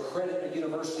wants to accredit a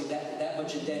university that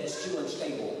much in debt is too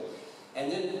unstable.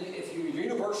 And then if your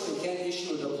university can't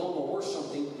issue a diploma or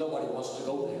something, nobody wants to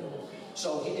go there.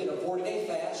 So he did a 40-day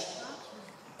fast,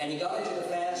 and he got into the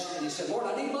fast, and he said, Lord,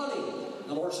 I need money. And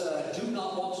the Lord said, I do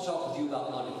not want to talk with you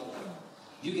about money.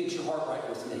 You get your heart right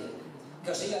with me.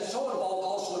 Because he got so involved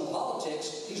also in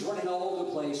politics, he's running all over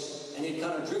the place, and he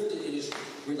kind of drifted in his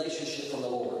relationship from the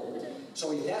Lord.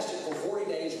 So he fasted for 40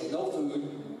 days with no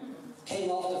food, came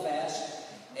off the fast,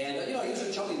 and he was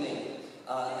a chubby man.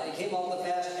 He came off the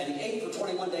fast, and he ate for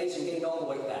 21 days and gained all the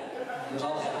weight back. He was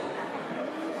all happy.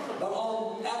 But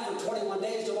after 21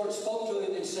 days, the Lord spoke to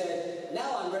him and said,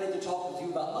 now I'm ready to talk with you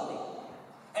about money.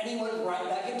 And he went right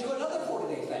back into another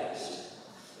 40-day fast.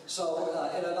 So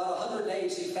in about 100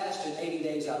 days, he fasted 80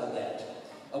 days out of that.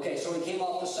 Okay, so he came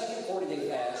off the second 40-day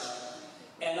fast,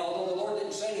 and although the Lord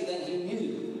didn't say anything, he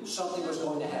knew something was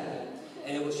going to happen.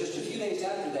 And it was just a few days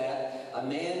after that, a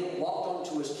man walked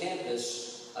onto his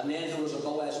campus, a man who was a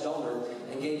Boaz donor,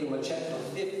 and gave him a check for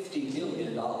 $50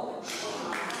 million. Now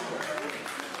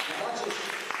watch this.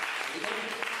 He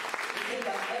came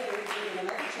back later and gave him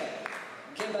another check.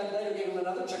 He came back later and gave him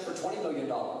another check for $20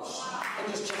 million. And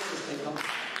just checks just kept coming.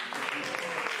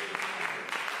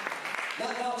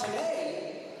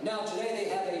 Now today they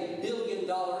have a $1 billion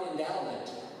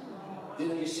endowment. $1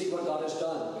 Did you see what God has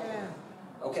done? Yeah.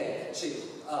 Okay, see,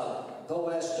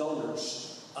 Boaz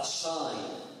donors, a sign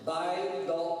by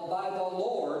the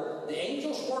Lord, the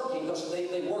angels working, because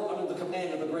they work under the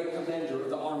command of the great commander of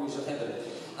the armies of heaven.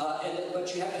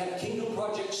 But you have to have kingdom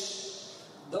projects.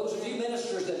 Those of you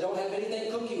ministers that don't have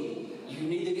anything cooking, you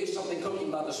need to get something cooking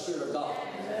by the Spirit of God.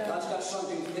 God's got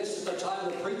something. This is the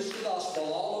time to preach the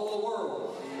gospel all over the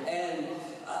world. And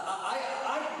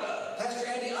Pastor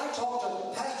Andy, I talk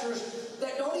to pastors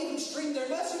that don't even stream their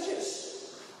messages.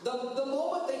 The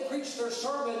moment they preach their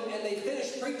sermon and they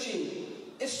finish preaching,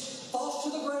 it falls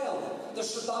to the ground.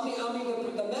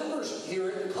 The members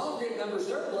here, the congregate members,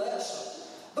 they're blessed.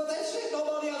 But they say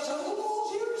nobody outside the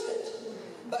walls hears it.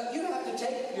 But you have to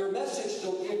take your message to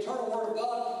the eternal Word of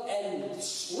God and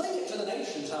sling it to the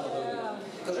nations, hallelujah.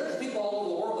 Because there's people all over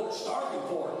the world that are starving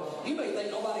for it. You may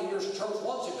think nobody in your church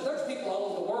wants it, but there's people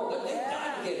all over the world that they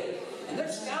die to get it. And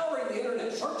they're scouring the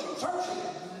internet, searching.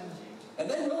 And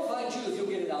they will find you if you'll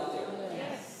get it out there.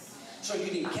 So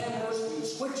you need cameras, you need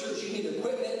switchers, you need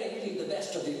equipment, and you need the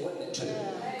best of the equipment too.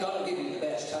 God will give you the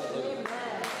best. Hallelujah.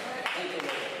 Thank you,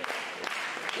 Lord.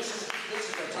 This is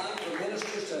a time for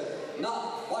ministers to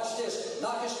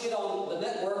not just get on the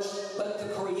networks, but to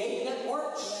create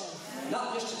networks.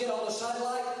 Not just to get on the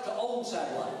satellite, to own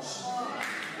satellites.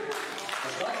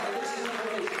 Because God's releasing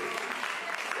information.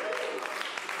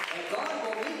 And God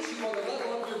will meet you where the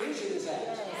level of your vision is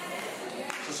at.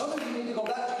 So some of you need to go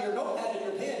back to your notepad and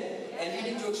your pen, and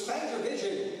you need to expand your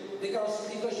vision,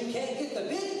 because you can't get the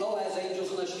big Boaz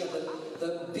angels unless you have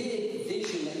the big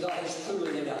vision that God has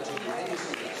clearly laid out to you.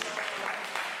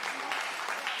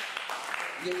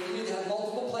 You need to have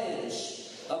multiple plans.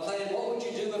 A plan, what would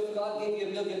you do if God gave you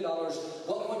 $1 million?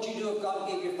 What would you do if God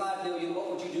gave you $5 million? What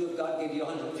would you do if God gave you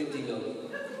 $150 million?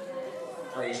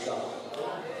 Praise God.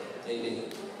 Amen.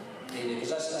 Amen. Because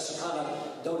that's the kind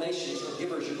of donations or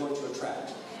givers you're going to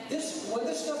attract. When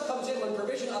this stuff comes in, when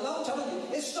provision, I'm not telling you,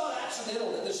 it's not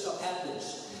accidental that this stuff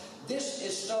happens. This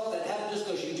is stuff that happens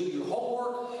because you do your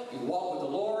homework, you walk with the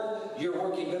Lord, you're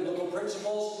working biblical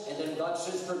principles, and then God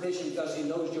sends provision because He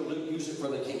knows you'll use it for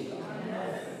the kingdom.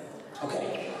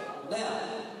 Okay, now,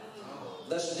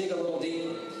 let's dig a little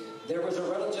deeper. There was a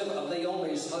relative of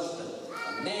Naomi's husband,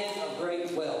 a man of great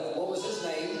wealth. What was his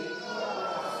name?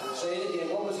 Say it again.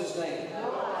 What was his name?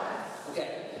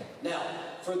 Okay. Now,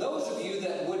 for those of you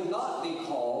that would not be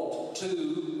called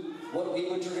to what we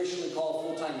would traditionally call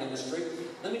full-time ministry,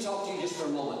 let me talk to you just for a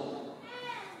moment.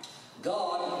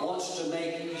 God wants to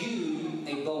make you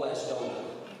a Boaz donor.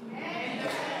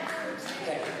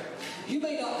 Okay. You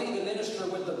may not be the minister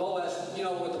with the Boaz,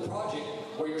 with the project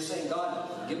where you're saying,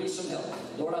 God, give me some help.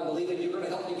 Lord, I believe in you. You're going to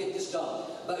help me get this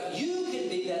done. But you can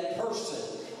be that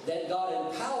person that God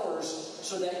empowers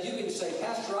so that you can say,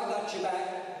 Pastor, I got you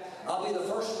back. I'll be the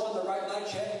first one to write my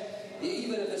check.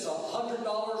 Even if it's $100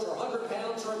 or 100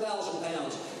 pounds or 1,000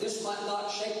 pounds. This might not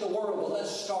shake the world, but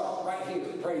let's start right here.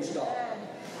 Praise God.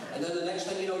 And then the next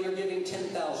thing you know, you're giving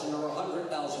 10,000 or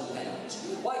 100,000 pounds.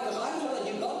 Why? Because I'm telling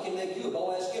you, God can make you a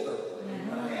Boaz giver.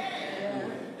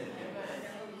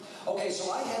 Okay,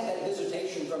 so I had that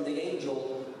visitation from the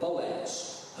angel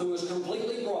Boaz, who was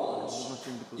completely bronze.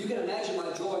 You can imagine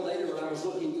my joy later when I was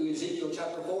looking through Ezekiel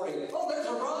chapter 40. Oh, there's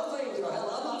a bronze angel. Hell,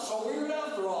 I'm not so weird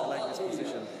after all. I like this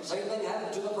position. Same thing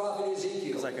happened to the prophet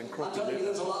Ezekiel. I can I'm telling you,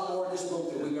 there's a lot more in this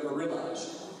book than we've ever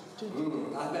realized.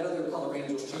 I've met other color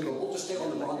angels too, but we'll just stay on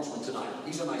the bronze one tonight.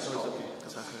 He's a nice fellow.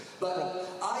 But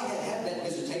I had that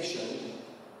visitation,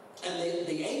 and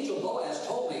the angel Boaz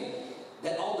told me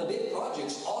that on the big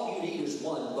projects, all you need is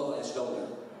one Boaz donor.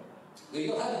 Now,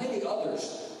 you'll have many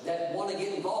others that want to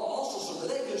get involved also so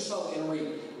that they can sow and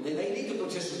reap. They need to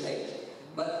participate.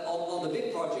 But on the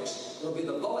big projects, it'll be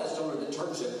the Boaz donor that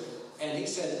turns it. And he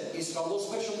said on those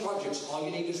special projects, all you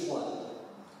need is one.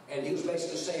 And he was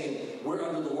basically saying, we're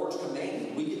under the Lord's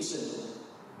command. We can send them.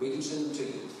 We can send them to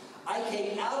you. I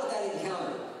came out of that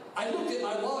encounter. I looked at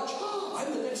my watch. Oh,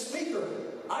 I'm the next speaker.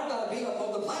 I've got to be up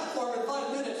on the platform in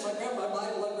 5 minutes. I grabbed my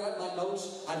Bible, I grabbed my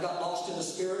notes. I got lost in the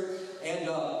Spirit. And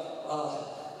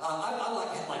I'm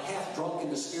like half drunk in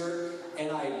the Spirit.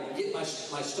 And I get my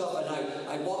stuff and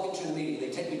I walk into the meeting. They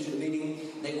take me to the meeting.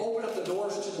 They open up the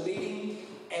doors to the meeting.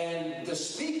 And the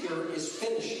speaker is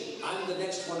finishing. I'm the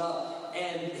next one up.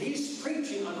 And he's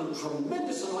preaching under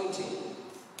tremendous anointing.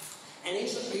 And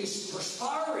he's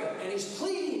perspiring and he's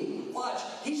pleading. Watch,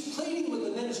 he's pleading with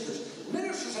the ministers.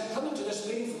 Ministers have come into this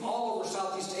meeting from all over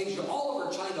Southeast Asia, all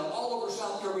over China, all over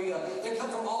South Korea. They come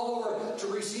from all over to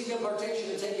receive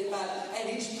impartation and take it back. And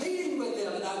he's pleading with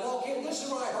them. And I walk in, this is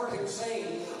what I heard him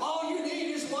saying. All you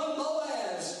need is one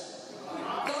Boaz.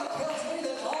 God tells me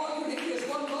that all you need is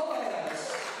one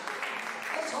Boaz.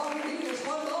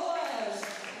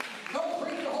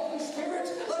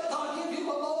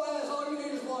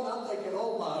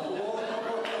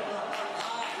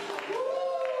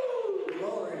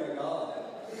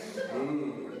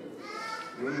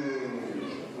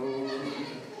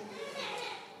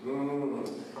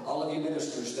 All you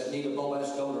ministers that need a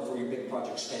Boaz donor for your big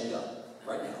project, stand up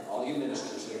right now. All you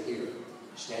ministers that are here,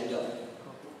 stand up.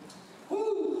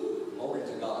 Woo! Glory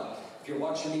to God. If you're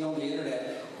watching me on the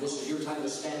internet, this is your time to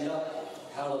stand up.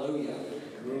 Hallelujah.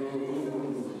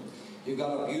 You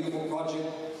got a beautiful project.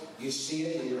 You see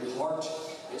it in your heart.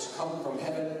 It's come from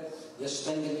heaven. This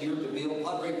thing that you're to build.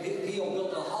 Padre Pio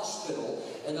built a hospital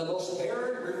in the most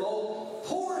barren, remote,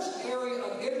 poorest area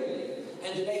of Italy.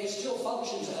 And today it still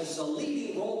functions as the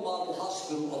leading role model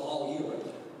hospital of all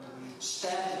Europe.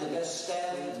 Staffed, the best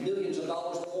staff, millions of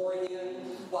dollars pouring in.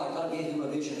 Why? God gave him a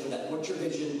vision for that. What's your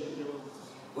vision?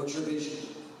 What's your vision?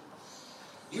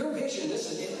 Your vision,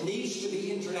 listen, it needs to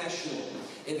be international.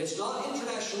 If it's not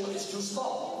international, it's too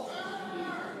small.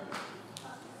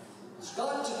 It's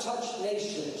got to touch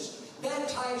nations. That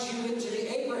ties you into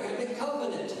the Abrahamic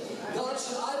covenant. God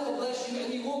said, I will bless you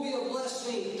and you will be a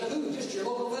blessing. To who? Just your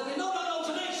local family? No,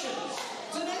 to nations.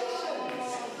 To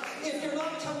nations. If you're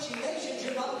not touching nations,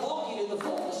 you're not walking in the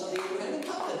fullness of the Abrahamic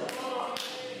covenant.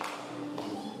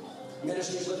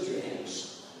 Ministers, lift your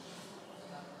hands.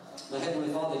 My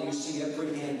Heavenly Father, you see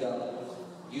every hand up.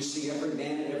 You see every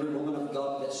man and every woman of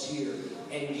God that's here.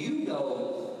 And you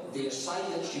know the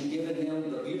assignments you've given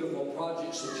them, the beautiful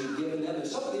projects that you've given them. And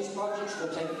some of these projects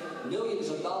will take millions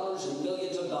of dollars and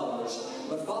millions of dollars.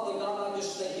 But Father God, I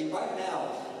just thank you right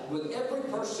now, with every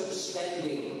person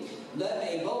standing, let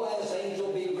a Boaz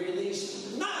angel be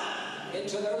released now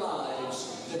into their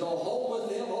lives to go home with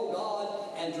them, oh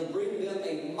God, and to bring them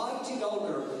a mighty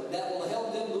donor that will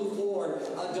help them move forward.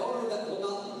 A donor that will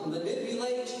not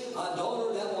manipulate, a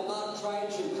donor that will not try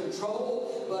to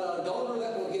control, but a donor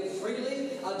that will give freely,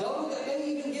 a donor that may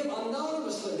even give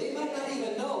anonymously. They might not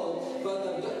even know,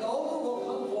 but the donor will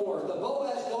come forward. The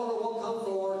Boaz donor will come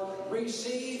forward.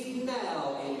 Receive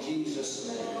now in Jesus'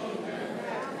 name.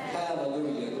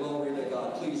 Hallelujah. Glory to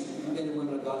God. Please, men and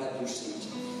women of God, have your seat.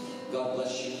 God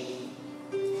bless you.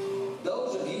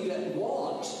 Those of you that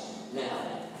want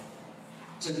now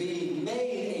to be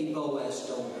made a Boaz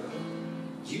donor,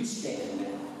 you stand now.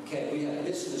 Okay, we have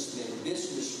businessmen,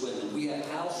 businesswomen, we have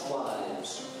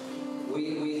housewives,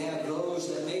 we have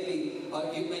those that maybe,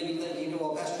 you may be thinking,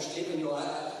 well, Pastor Stephen,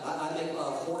 I make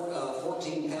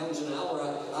 14 pounds an hour.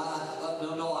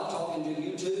 No, I'm talking to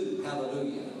you too.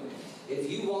 Hallelujah. If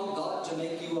you want God to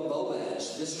make you a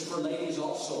Boaz, this is for ladies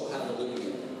also.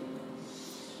 Hallelujah.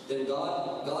 Then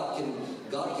God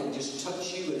can just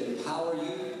touch you and empower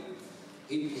you.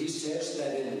 He says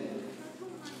that in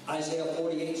Isaiah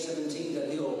 48:17 that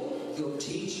he'll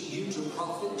teach you to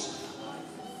profit.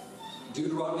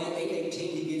 Deuteronomy 8:18,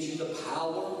 he gives you the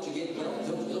power to get wealth.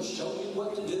 He'll show you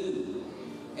what to do.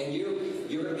 And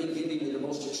you're going to be giving in the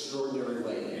most extraordinary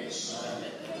ways.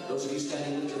 Those of you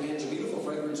standing with your hands, a beautiful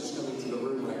fragrance is coming through the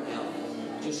room right now.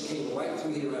 Just came right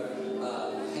through here.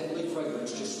 Heavenly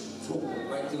fragrance just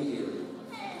right through here.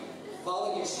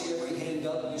 Father, you see every hand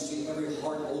up. You see every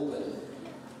heart open.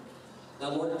 Now,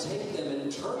 Lord, take them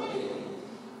and turn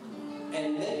them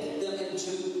and make them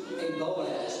into a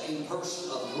Boaz, a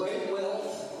person of great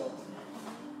wealth.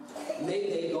 May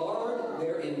they guard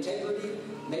their integrity.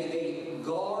 May they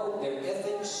guard their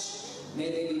ethics. May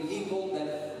they be people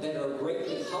that are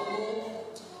greatly humble.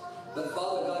 But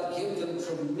Father God, give them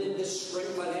tremendous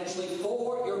strength financially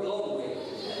for your glory.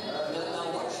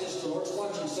 Now watch this. The Lord's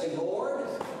watching. Say, Lord,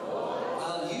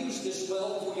 I'll use this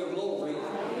wealth for your glory.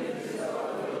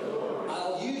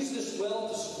 I'll use this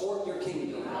wealth to support your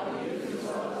kingdom.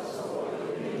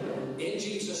 In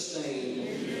Jesus' name.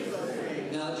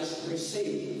 Now just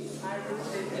receive.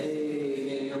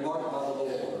 Amen. You're marked by the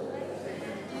Lord.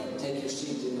 Take your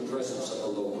seat in the presence of the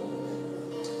Lord.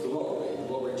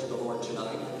 Glory to the Lord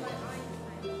tonight.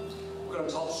 We're going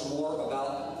to talk some more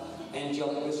about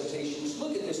angelic visitations.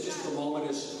 Look at this just for a moment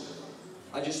as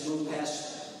I just move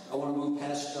past. I want to move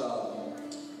past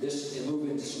this and move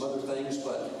into some other things,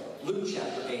 but Luke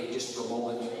chapter 8, just for a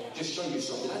moment, just show you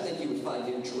something I think you would find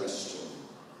interesting.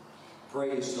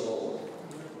 Praise the Lord.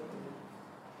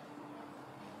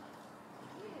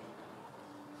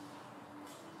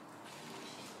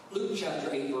 Luke chapter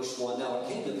 8, verse 1. Now it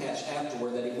came to pass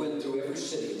afterward that he went through every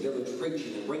city and village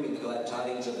preaching and bringing the glad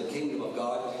tidings of the kingdom of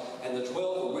God, and the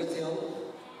 12 were with him.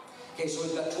 Okay, so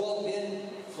we've got 12 men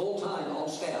full-time on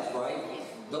staff, right?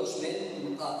 Those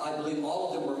men, I believe all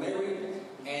of them were married,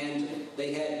 and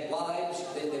they had wives.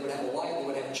 They would have a wife, they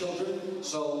would have children.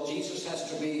 So Jesus has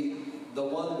to be the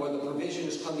one where the provision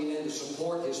is coming in to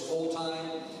support his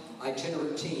full-time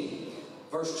itinerant team.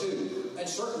 Verse 2, and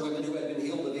certain women who had been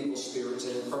healed of evil spirits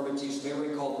and infirmities,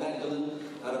 Mary called Magdalene,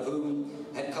 out of whom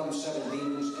had come 7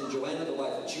 demons, and Joanna, the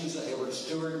wife of Chuza, Herod's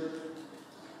steward,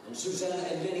 and Susanna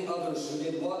and many others who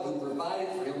did what? Who provided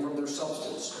for him from their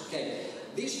substance. Okay,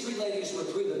 these three ladies were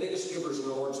three of the biggest givers in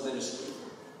the Lord's ministry.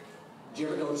 Did you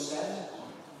ever notice that?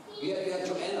 You have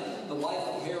Joanna, the wife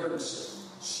of Herod's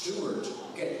steward.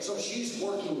 Okay, so she's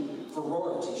working for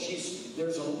royalty.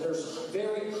 There's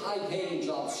very high-paying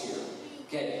jobs here.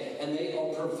 Okay, and they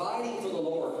are providing for the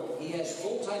Lord. He has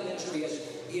full-time ministry.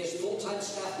 He has full-time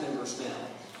staff members now.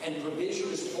 And provision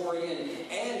is pouring in.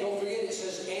 And don't forget, it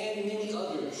says, and many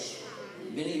others.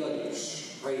 Many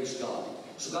others. Praise God.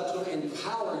 So God's going to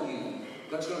empower you.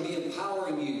 God's going to be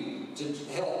empowering you to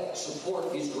help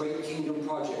support these great kingdom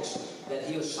projects that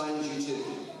He assigns you to.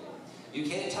 You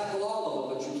can't tackle all of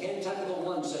them, but you can tackle the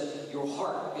ones that your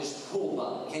heart is pulled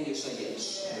by. Can you say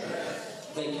yes?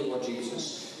 Thank you, Lord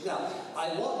Jesus. Now,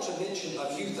 I want to mention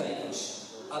a few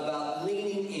things about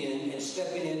leaning in and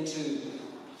stepping into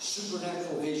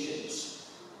supernatural visions.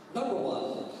 Number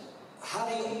one, how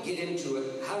do you get into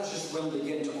it? How does this realm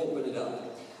begin to open it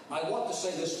up? I want to say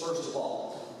this first of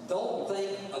all. Don't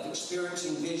think of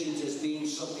experiencing visions as being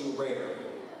something rare.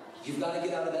 You've got to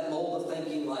get out of that mold of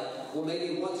thinking like, well,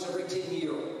 maybe once every 10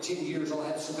 years I'll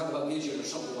have some kind of a vision or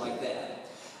something like that.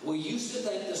 We used to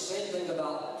think the same thing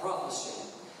about prophecy.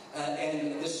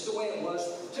 And this is the way it was,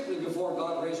 particularly before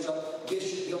God raised up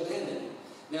Bishop Bill Hamon.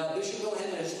 Now, Bishop Bill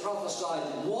Hamon has prophesied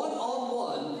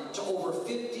one-on-one to over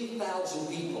 50,000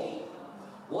 people.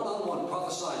 One-on-one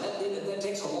prophesied. That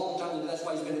takes a long time, and that's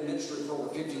why he's been in ministry for over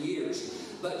 50 years.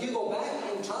 But you go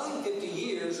back in time 50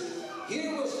 years,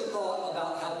 here was the thought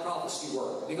about how prophecy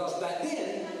worked. Because back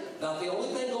then, about the only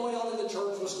thing going on in the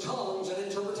church was tongues and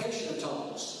interpretation of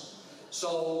tongues.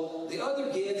 So the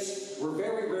other gifts were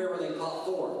very rare when they caught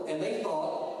forth. And they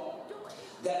thought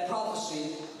that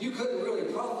prophecy, you couldn't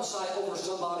really prophesy over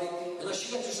somebody unless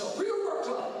you got yourself real worked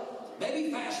up.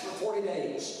 Maybe fast for 40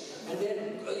 days. And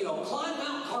then, climb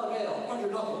Mount Carmel on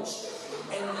your knuckles.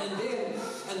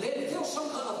 And then feel some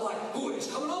kind of like, ooh,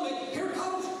 it's coming on me. Here it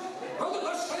comes. Brother,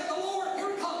 let's thank the Lord. Here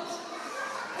it comes.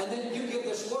 And then you give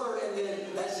this word, and then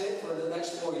that's it for the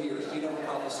next 4 years. You never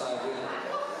prophesy again.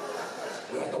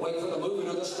 We have to wait for the movement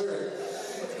of the Spirit.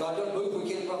 If God doesn't move, we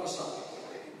can't prophesy.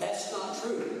 That's not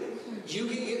true. You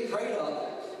can get prayed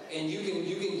up, and you can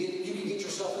get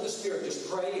yourself in the Spirit. Just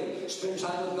pray and spend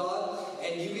time with God,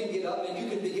 and you can get up and you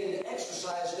can begin to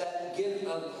exercise that gift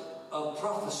of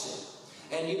prophecy.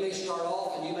 And you may start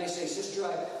off and you may say, Sister,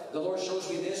 the Lord shows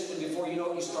me this, and before you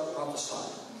know it, you start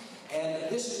prophesying. And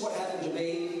this is what happened to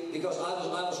me, because I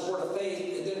was word of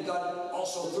faith, and then God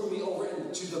also threw me over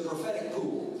into the prophetic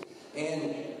pool.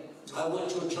 And I went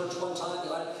to a church one time,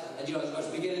 and I was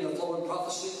beginning to flow in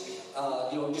prophecy.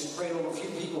 Just praying over a few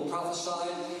people,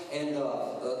 prophesying, and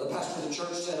the pastor of the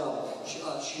church said,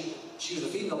 she was a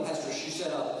female pastor. She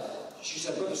said,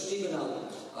 Brother Stephen,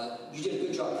 you did a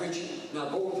good job preaching. Now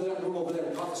go over that room over there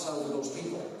and prophesy over those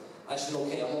people. I said,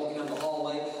 okay. I'm walking down the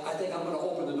hallway. I think I'm going to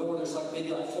open the door. There's maybe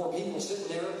 4 people sitting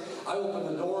there. I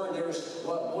opened the door, and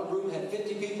one room had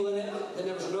 50 people in it. Then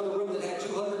there was another room that had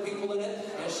 200 people in it.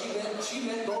 And she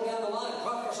meant go down the line,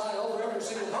 prophesy over every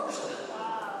single person.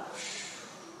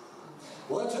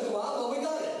 Well, it took a while, but we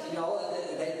got it.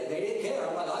 They didn't care.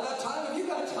 I'm like, I got time if you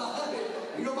got time.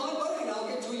 You don't mind buddy, and I'll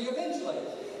get to you eventually.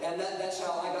 And that's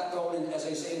how I got thrown in, as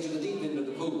they say, into the deep end of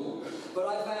the pool. But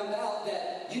I found out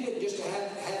that you didn't just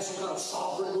have some kind of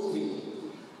sovereign moving.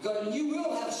 Because you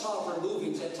will have sovereign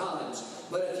movings at times.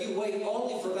 But if you wait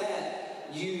only for that,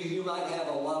 you might have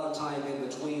a lot of time in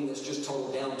between that's just total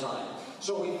downtime.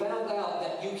 So we found out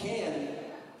that you can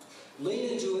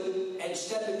lean into it and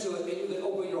step into it, and you can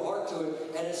open your heart to it,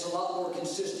 and it's a lot more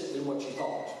consistent than what you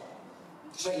thought.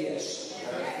 Say yes.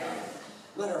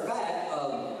 Matter of fact,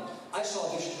 I saw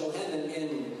Bishop Bill Hamon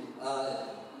in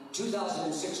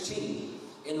 2016,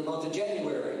 in the month of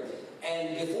January.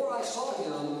 And before I saw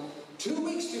him, 2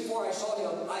 weeks before I saw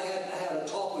him, I had a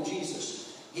talk with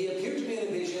Jesus. He appeared to me in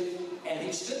a vision, and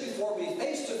he stood before me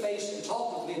face to face and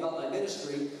talked with me about my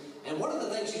ministry. And one of the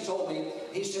things he told me,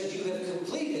 he said, you have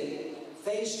completed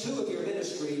phase 2 of your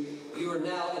ministry. You are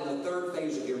now in the 3rd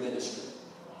phase of your ministry.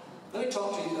 Let me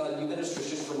talk to you ministers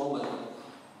just for a moment.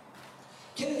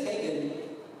 Kenneth Hagin,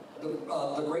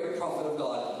 the great prophet of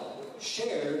God,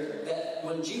 shared that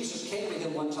when Jesus came to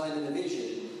him one time in a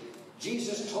vision,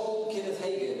 Jesus told Kenneth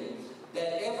Hagin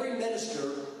that every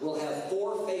minister will have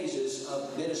 4 phases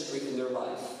of ministry in their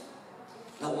life.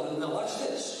 Now watch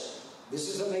this. This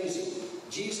is amazing.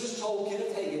 Jesus told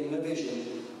Kenneth Hagin in a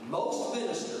vision, most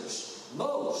ministers,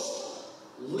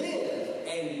 live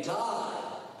and die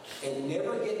and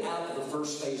never get out of the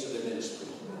 1st phase of their ministry.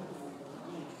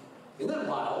 Isn't that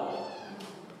wild?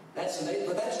 That's amazing,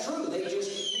 but that's true. They're not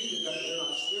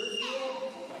spirit-filled,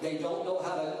 They don't know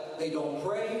how to, they don't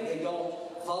pray, they don't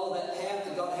follow that path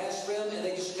that God has for them, and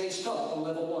they just stay stuck on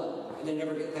level 1, and they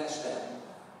never get past that.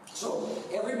 So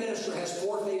every minister has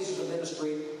 4 phases of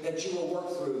ministry that you will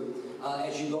work through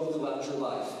as you go throughout your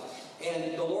life.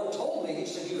 And the Lord told me, He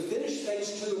said, you have finished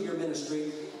phase 2 of your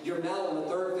ministry. You're now in the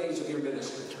 3rd phase of your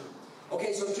ministry.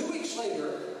 Okay, so 2 weeks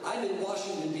later, I'm in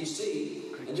Washington, D.C.,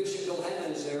 and Bishop Bill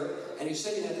Hammond is there, and he's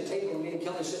sitting at the table, and me and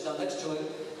Kelly sit down next to him.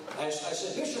 I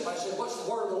said, Bishop, I said, what's the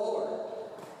word of the Lord?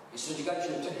 He said, you got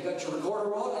your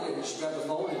recorder on? And he just grabbed the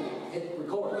phone and hit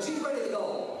record. Because he's ready to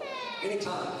go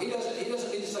anytime. He doesn't need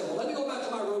to say, well, let me go back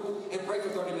to my room and pray for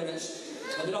 30 minutes,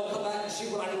 and then I'll come back and see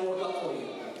what I can work up for you.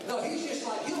 No, he's just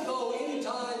like, he'll go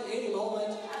anytime, any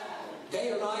moment,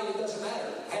 day or night, it doesn't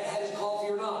matter. Had his coffee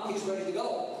or not, he's ready to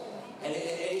go. And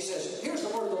he says, here's the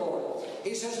word of the Lord.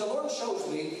 He says, the Lord shows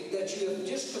me that you have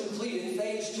just completed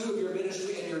phase 2 of your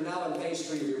ministry, and you're now in phase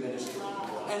 3 of your ministry.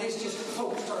 And he's just,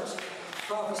 starts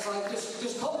prophesying,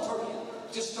 just cold turkey,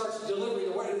 just starts delivering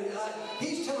the word.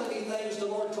 He's telling me things the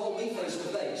Lord told me face to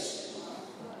face.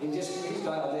 He's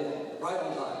dialed in, right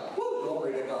on time. Woo,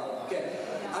 glory to God. Okay,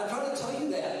 I'm trying to tell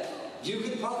you that. You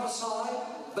can prophesy,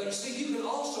 but you see, you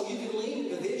can lean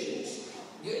into visions.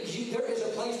 There is a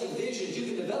place with visions. You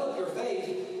can develop your faith,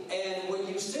 and when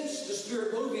you sense the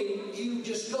Spirit moving, you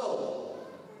just go.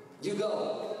 You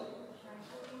go.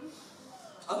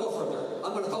 I'll go further.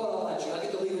 I'm going to throw it all at you. I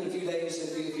get to leave in a few days.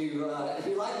 If you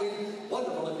like me,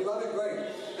 wonderful. If you love it, great.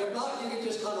 If not, you can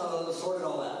just kind of sort it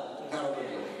all out. Kind of with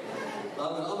you.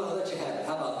 I'm going to let you have it.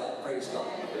 How about that? Praise God.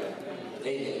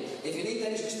 Amen. If you need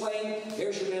things explained,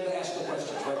 here's your man to ask the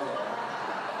questions right there.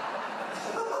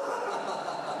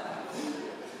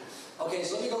 Okay,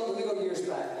 so let me go years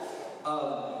back.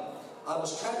 I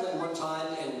was traveling one time,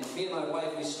 and me and my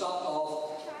wife, we stopped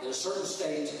off in a certain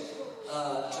state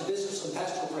to visit some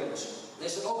pastoral friends. They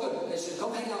said, oh good. They said,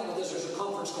 come hang out with us. There's a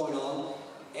conference going on.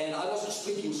 And I wasn't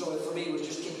speaking, so for me it was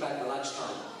just kick back, relax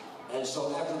time. And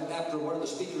so after one of the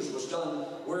speakers was done,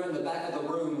 we're in the back of the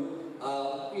room,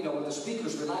 with the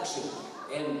speakers relaxing.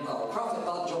 And Prophet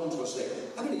Bob Jones was there.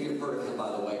 How many of you have heard of him,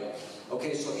 by the way?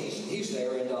 Okay, so he's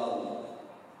there, and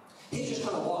he's just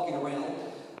kind of walking around.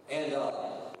 And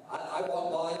I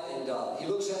walk by, and he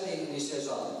looks at me, and he said,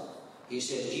 do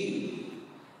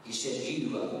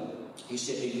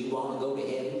you want to go to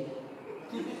heaven?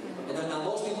 And then now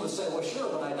most people would say, well, sure,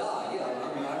 when I die, yeah,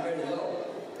 I'm ready to go.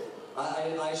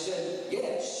 I said,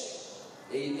 yes.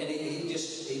 He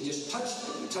just touched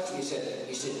me. He touched me.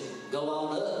 He said, go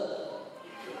on up.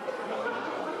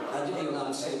 I didn't even know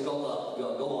him say go up.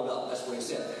 Go on up. That's what he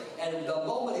said. And the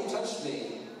moment he touched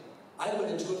me, I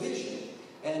went into a vision.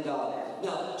 And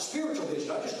now, spiritual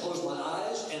vision, I just closed my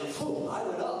eyes and boom, I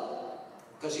went up.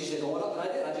 Because he said, going up, and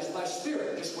I did. My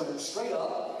spirit just went straight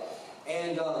up.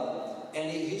 And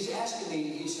he's asking me,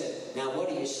 he said, now what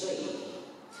do you see?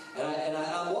 And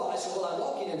I said, well, I'm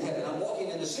walking in heaven. I'm walking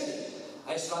in the city.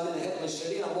 I said, I'm in the heavenly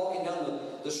city, and I'm walking down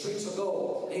the streets of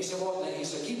gold. And he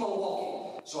said, keep on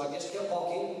walking. So I just kept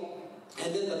walking.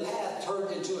 And then the path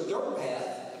turned into a dirt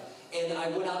path, and I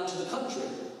went out into the country.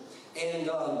 And,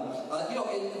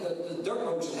 the dirt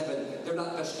roads in heaven, they're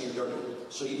not dusty or dirty.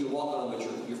 So you can walk on them,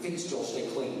 but your feet still stay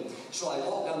clean. So I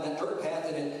walked down that dirt path,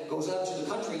 and it goes out to the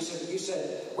country. He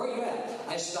said, where are you at?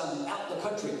 I said, I'm out in the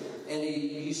country. And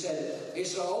he said,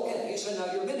 okay. He said,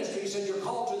 now your ministry, he said, you're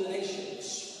called to the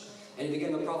nations. And he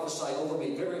began to prophesy over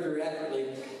me very, very accurately.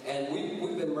 And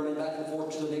we've been running back and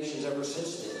forth to the nations ever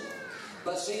since then.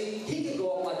 But see, he could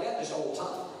go up like that just all the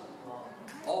time.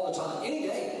 All the time, any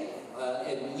day.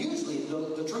 And usually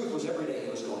the truth was every day he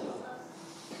was going on.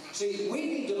 See, we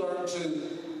need to learn to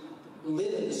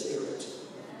live in the Spirit.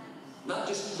 Not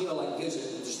just, like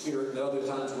visit the Spirit, and other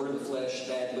times we're in the flesh,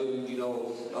 bad mood,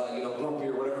 grumpy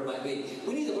or whatever it might be.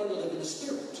 We need to learn to live in the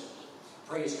Spirit.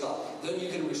 Praise God. Then you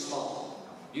can respond.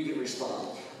 You can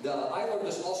respond. I learned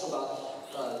this also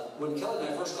about when Kelly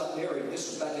and I first got married. This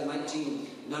was back in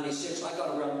 1996. I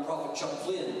got around Prophet Chuck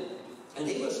Flynn. And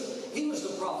he was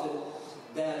the prophet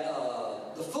that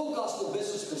the Full Gospel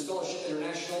Businessmen's Fellowship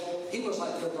International, he was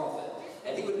like their prophet.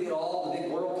 And he would be at all the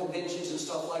big world conventions and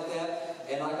stuff like that.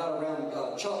 And I got around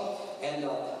Chuck, and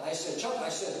I said, Chuck, I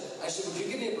said, would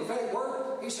you give me a prophetic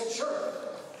word? He said, sure.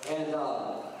 And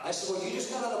I said, well, you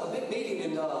just got out of a big meeting,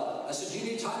 and I said, do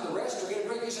you need time to rest or get a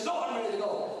drink? He said, no, I'm ready to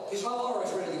go. He said, I'm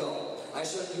always ready to go. I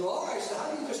said, you are? I said,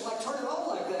 how do you just turn it on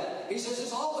like that? He says,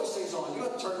 it always stays on. You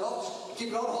don't have to turn it off, just keep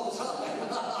it on all the time.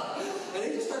 And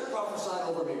he just started prophesying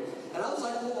over me. And I was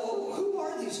like, well, who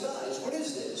are these guys? What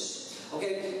is this?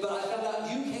 Okay, but I found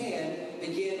out you can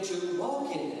begin to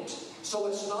walk in it. So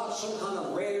it's not some kind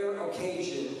of rare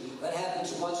occasion that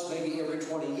happens once, maybe every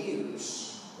 20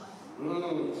 years.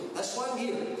 That's why I'm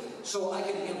here. So I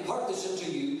can impart this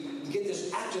into you and get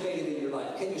this activated in your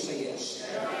life. Can you say yes?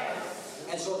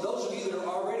 And so those of you that are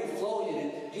already flowing in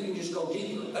it, you can just go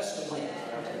deeper. That's the plan.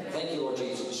 Thank you, Lord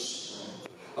Jesus.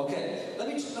 Okay, let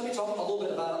me talk a little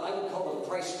bit about, I would call it a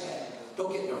price tag.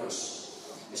 Don't get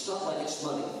nervous. It's not like it's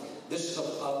money. This is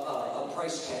a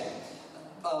price tag.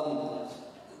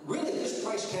 Really, this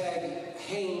price tag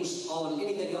hangs on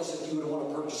anything else that you would want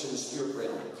to purchase in the spirit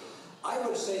realm. I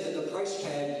would say that the price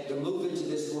tag, to move into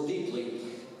this more deeply,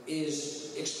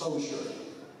 is exposure.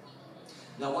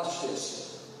 Now watch this.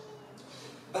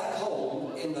 Back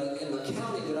home, in the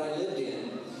county that I lived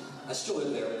in, I still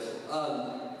live there,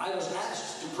 I was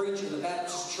asked to preach in the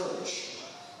Baptist church.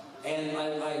 And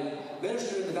I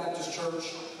ministered in the Baptist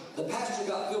church. The pastor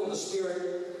got filled with the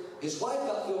Spirit. His wife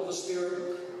got filled with the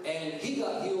Spirit. And he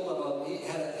got healed he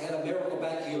had a miracle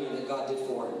back healing that God did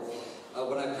for him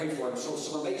when I prayed for him. So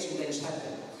some amazing things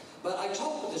happened. But I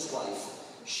talked with his wife.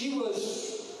 She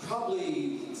was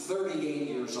probably 38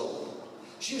 years old.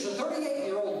 She was a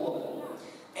 38-year-old woman.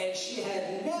 And she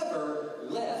had never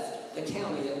left the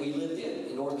county that we lived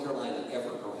in North Carolina, ever,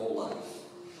 her whole life.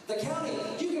 The county,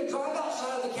 you can drive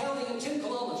outside of the county in 10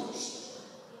 kilometers.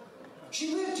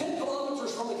 She lived 10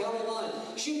 kilometers from the county line.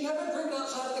 She'd never driven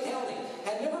outside of the county,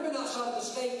 had never been outside of the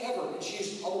state ever.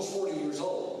 She's almost 40 years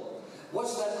old.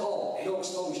 What's that called? No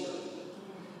exposure.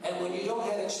 And when you don't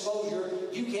have exposure,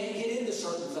 you can't get into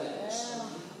certain things.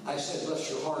 I said, bless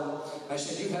your heart. I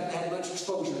said, you haven't had much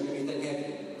exposure to anything, have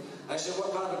you? I said,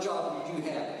 what kind of a job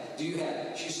do you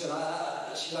have? She said,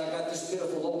 I got this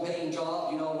pitiful low-paying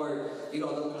job, where,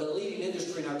 the leading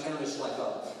industry in our town is like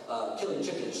killing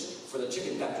chickens for the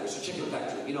chicken factory. It's a chicken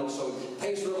factory, so it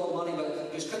pays real low money,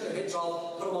 but just cut their heads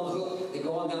off, put them on the hook, and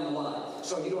go on down the line.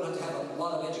 So you don't have to have a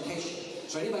lot of education.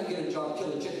 So anybody can get a job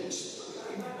killing chickens.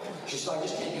 She said, I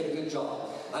just can't get a good job.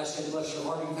 I said, bless your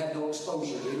heart, you've had no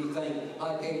exposure to anything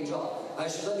high-paying job. I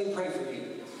said, let me pray for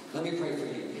you. Let me pray for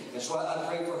you. And so I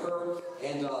prayed for her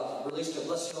and released a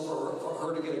blessing over her, for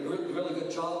her to get a really good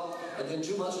job. And then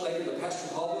 2 months later, the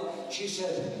pastor called me. He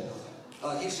said,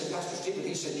 Pastor Stephen,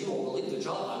 he said, you won't believe the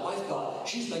job my wife got.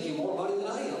 She's making more money than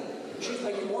I am. She's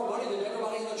making more money than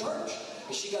everybody in the church.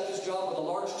 And she got this job with a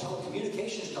large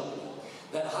telecommunications company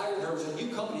that hired her. It was a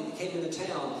new company that came into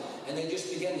town, and they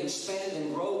just began to expand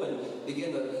and grow and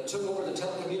took over the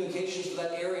telecommunications for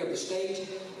that area of the state.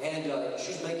 And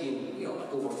she's making,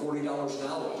 over $40 an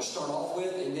hour to start off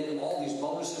with, and then all these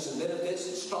bonuses and benefits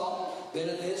and stock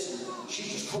benefits, and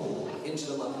she's just pulled into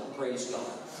the money. Praise God.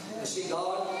 And see,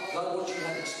 God wants you to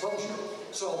have exposure.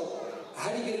 So,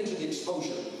 how do you get into the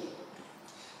exposure?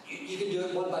 You can do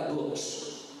it one by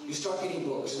books. You start getting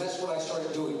books, and that's what I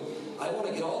started doing. I want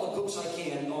to get all the books I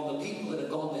can on the people that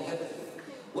have gone to heaven.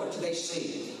 What do they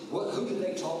see? Who do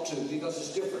they talk to? Because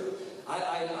it's different.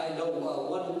 I know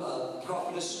one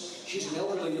prophetess. She's an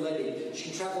elderly lady.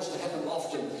 She travels to heaven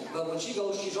often. But when she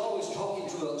goes, she's always talking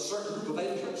to a certain group of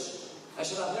angels. I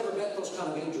said, I've never met those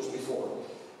kind of angels before.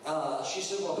 She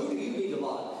said, well, who do you meet a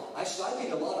lot? I said, I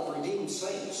meet a lot of redeemed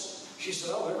saints. She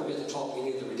said, I'll never get to talk to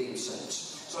any of the redeemed saints.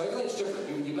 So everything's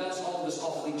different. You bounce all of this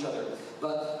off of each other.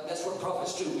 But that's what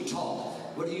prophets do. We talk.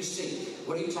 What do you see?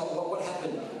 What do you talk? What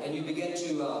happened? And you begin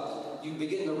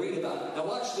to read about it. Now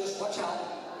watch this. Watch out.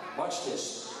 Watch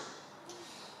this.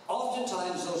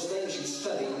 Oftentimes those things you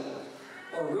study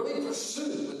or really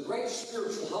pursue with great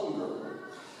spiritual hunger,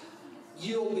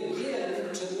 you'll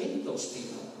begin to meet those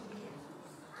people.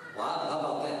 Wow, how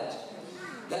about that?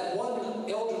 That one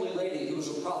elderly lady who was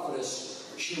a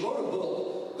prophetess, she wrote a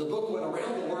book. The book went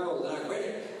around the world, and I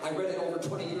read it over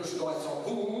 20 years ago. I thought,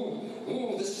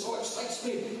 this so excites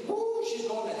me. She's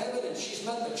going to heaven, and she's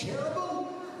met the cherubim.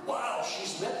 Wow,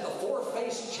 she's met the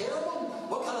four-faced cherubim.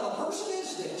 What kind of a person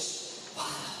is this? Wow,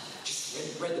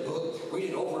 just read the book, read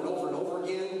it over and over and over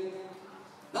again.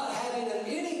 Not having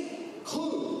any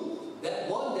clue that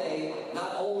one day,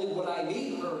 not only would I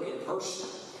meet her in person,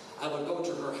 I would go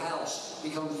to her house,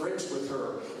 become friends with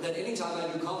her. And then anytime I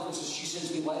do conferences, she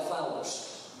sends me white flowers.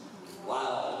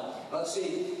 Wow.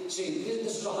 See,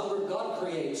 this is a hunger God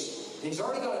creates. And He's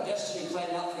already got a destiny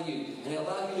planned out for you. And He'll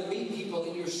allow you to meet people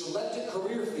in your selected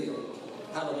career field.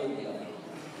 Hallelujah.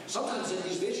 Sometimes in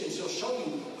these visions, He'll show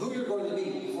you who you're going to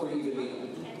meet before you even meet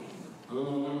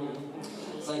them.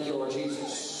 Thank you, Lord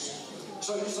Jesus.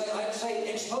 So you say, I'd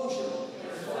say exposure.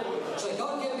 Say,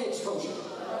 God, give me exposure.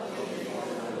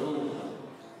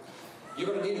 You're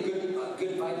going to need a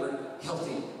good, vibrant,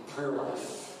 healthy prayer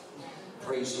life.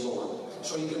 Praise the Lord.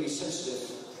 So you can be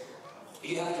sensitive.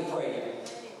 You have to pray.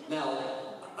 Now,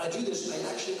 I do this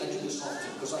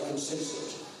often because I can sense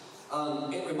it.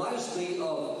 It reminds me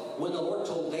of when the Lord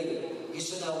told David, He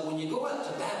said, now, when you go out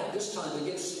to battle this time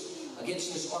against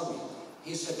this army,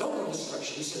 he said, don't go this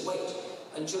direction. He said, wait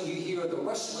until you hear the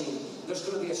rustling. There's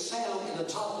going to be a sound in the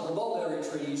top of the mulberry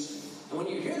trees. And when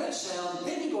you hear that sound,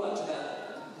 then you go out to battle.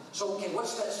 So, okay,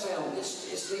 what's that sound?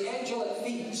 It's the angelic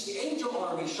feet. It's the angel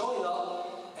army showing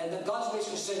up. And then God's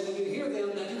basically saying, when you hear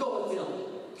them, then you go with them.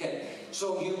 Okay,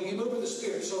 so you move with the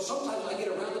Spirit. So sometimes I get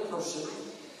around a person,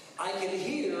 I can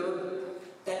hear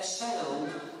that sound,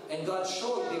 and God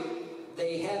showed me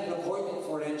they had an appointment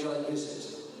for an angelic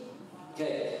visit.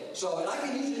 Okay, so, and I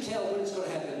can usually tell when it's going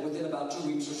to happen within about 2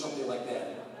 weeks or something like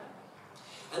that.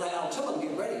 And I'll tell them,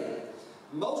 get ready.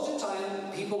 Most of the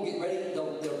time, people get ready,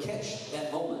 they'll catch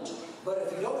that moment. But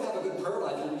if you don't have a good prayer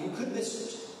life, you could miss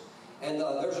it. And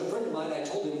there's a friend of mine, I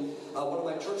told him, one of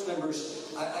my church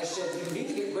members, I said, you need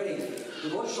to get ready. The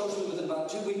Lord shows me within about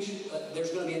 2 weeks, there's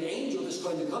going to be an angel that's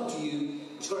going to come to you.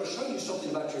 It's going to show you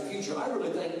something about your future. I really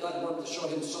think God wanted to show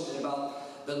him something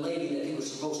about the lady that he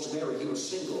was supposed to marry. He was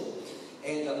single.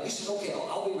 And he said, okay,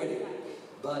 I'll be ready.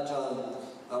 But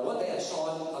one day I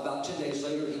saw him, about 10 days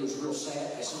later, he was real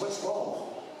sad. I said, what's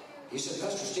wrong? He said,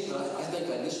 Pastor Stephen, I think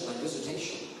I missed my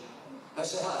visitation. I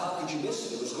said, how could you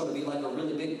miss it? It was going to be like a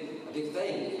really big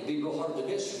thing. It'd be real hard to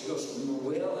miss. He goes,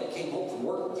 well, I came home from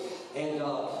work, and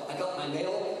I got my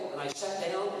mail, and I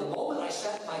sat down. The moment I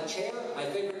sat in my chair, my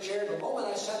favorite chair, the moment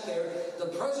I sat there, the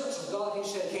presence of God, he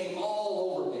said, came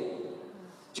all over me.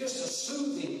 Just a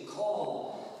soothing,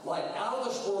 calm, like out of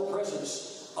this world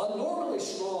presence, abnormally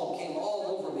strong, came all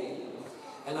over me.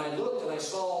 And I looked, and I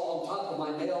saw on top of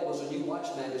my mail was a new watch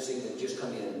magazine that just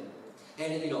come in.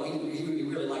 And, you know, he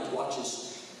really liked watches.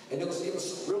 And it was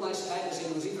a real nice magazine.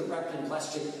 It was even wrapped in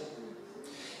plastic.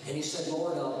 And he said,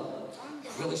 Lord,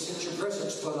 I really sense your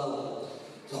presence, but,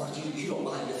 Lord, you don't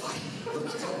mind if I look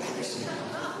at that magazine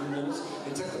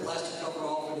and took the plastic cover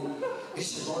off. And he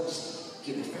said, Lord, just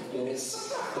give me 5 minutes.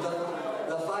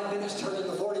 The 5 minutes turned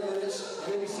into 40 minutes.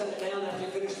 And then he sat down after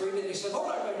he finished reading it. He said,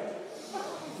 Lord, I'm ready.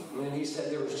 And he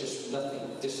said there was just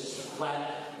nothing. This is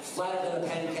flatter than a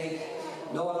pancake.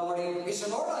 No anointing. He said,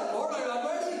 Lord, I'm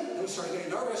ready. And he started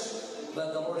getting nervous,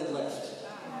 but the Lord had left.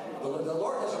 The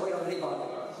Lord doesn't wait on anybody.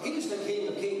 He's the King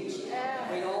of Kings.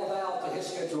 We all bow to his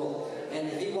schedule. And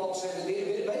if he walks in,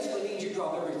 it basically means you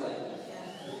drop everything.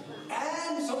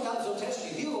 And sometimes he'll test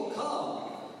you. He will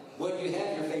come when you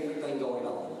have your favorite thing going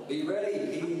on. Be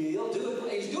ready. He'll do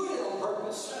it. He's doing it on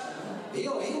purpose.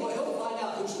 He'll find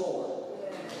out who's Lord.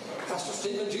 Pastor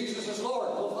Stephen, Jesus is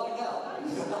Lord. We'll find out.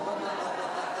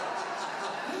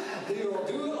 He will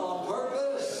do it on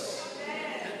purpose.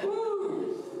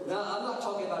 Woo! Now, I'm not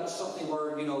talking about something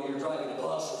where, you know, you're driving a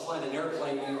bus or flying an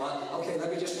airplane. And you're like, okay,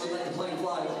 let me just let the plane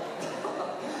fly.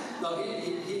 No,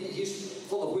 he's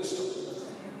full of wisdom.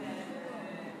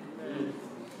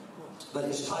 But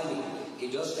his timing, he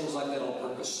does things like that on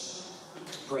purpose.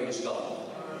 Praise God.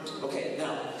 Okay,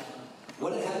 now,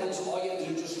 when it happens, all you have to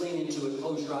do is just lean into it.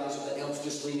 Close your eyes if that helps.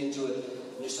 Just lean into it.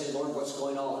 And just say, Lord, what's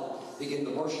going on? Begin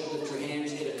to worship, lift your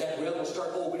hands, and that realm will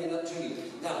start opening up to you.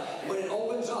 Now, when it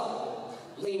opens up,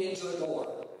 lean into it more.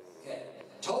 Okay.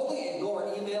 Totally ignore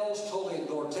emails, totally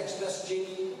ignore text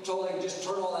messaging, totally just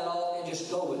turn all that off and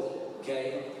just go with it.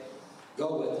 Okay?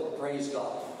 Go with it. Praise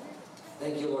God.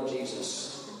 Thank you, Lord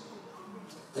Jesus.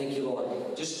 Thank you,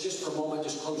 Lord. Just for a moment,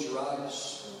 just close your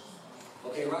eyes.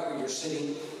 Okay, right where you're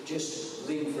sitting, just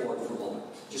lean forward for a moment.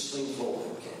 Just lean forward.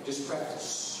 Okay, just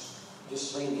practice.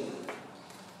 Just leaning.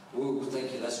 Woo,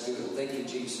 thank you. That's good. Thank you,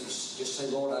 Jesus. Just say,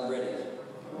 Lord, I'm ready.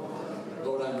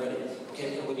 Lord, I'm ready.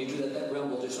 Okay, and when you do that, that realm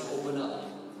will just open up.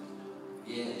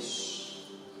 Yes.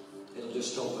 It'll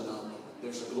just open up.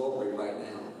 There's a glory right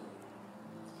now.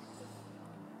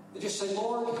 And just say,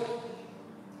 Lord,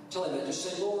 tell him that. Just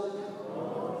say, Lord,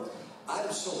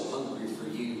 I'm so hungry for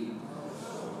you.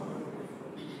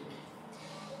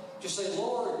 Just say,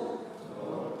 Lord,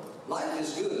 life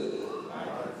is good,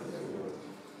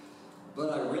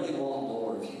 but I really want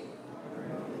more of you.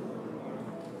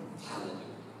 Hallelujah.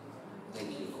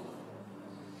 Thank you, Lord.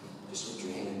 Just lift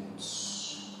your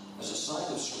hands as a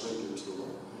sign of surrender to the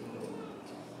Lord.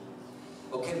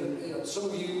 Okay, some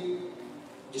of you,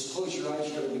 just close your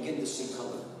eyes. You're going to begin to see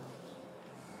color.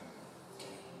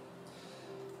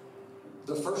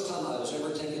 The first time I was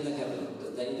ever taken to heaven,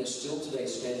 the thing that still today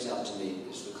stands out to me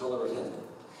is the color of heaven.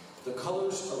 The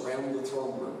colors around the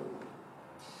throne room.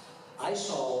 I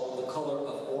saw the color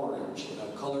of orange,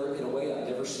 a color in a way I've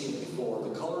never seen it before.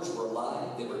 The colors were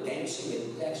alive. They were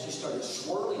dancing. They actually started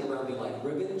swirling around me like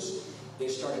ribbons. They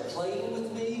started playing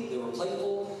with me. They were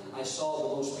playful. I saw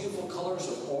the most beautiful colors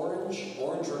of orange.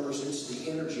 Orange represents the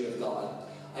energy of God.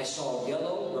 I saw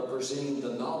yellow representing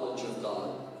the knowledge of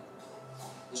God.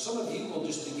 And some of you will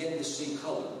just begin to see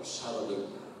colors. Hallelujah.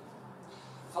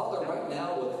 Father, right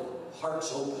now with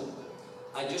hearts open,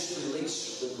 I just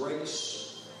release the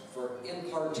grace for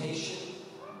impartation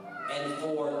and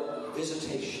for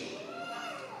visitation.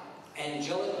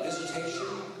 Angelic visitation,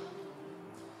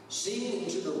 seeing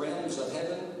into the realms of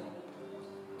heaven,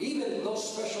 even in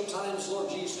those special times, Lord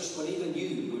Jesus, when even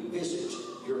you would visit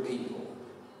your people.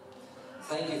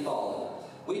 Thank you, Father.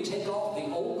 We take off the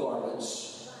old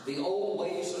garments, the old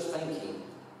ways of thinking,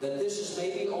 that this is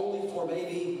maybe only for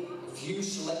maybe a few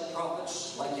select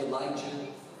prophets like Elijah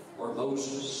or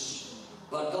Moses.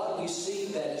 But God, we see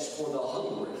that it's for the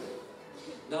hungry.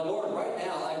 Now, Lord, right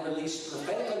now I release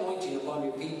prophetic anointing upon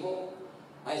your people.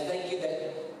 I thank you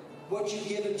that what you've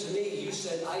given to me, you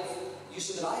said that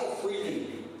I have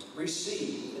freely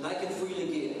received and I can freely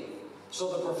give.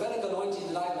 So the prophetic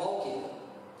anointing that I walk in,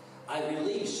 I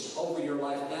release over your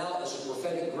life now as a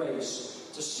prophetic grace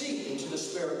to see into the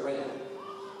spirit realm.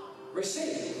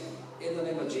 Receive in the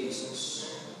name of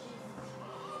Jesus.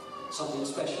 Something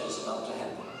special is about to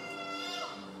happen.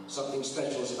 Something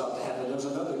special is about to happen. There's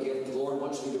another gift the Lord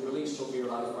wants me to release over your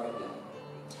life right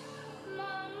now.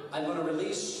 I'm going to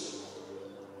release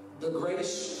the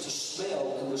grace to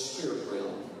smell in the spirit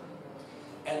realm.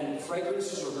 And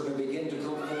fragrances are going to begin to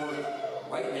come forward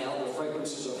right now, the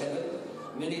fragrances of heaven.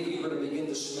 Many of you are going to begin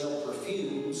to smell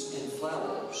perfumes and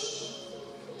flowers.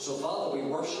 So, Father, we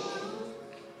worship you.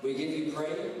 We give you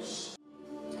praise.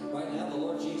 Right now, the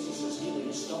Lord Jesus is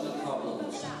healing stomach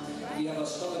problems. If you have a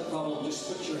stomach problem, just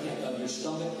put your hand on your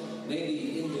stomach.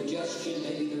 Maybe indigestion,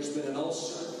 maybe there's been an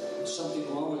ulcer, something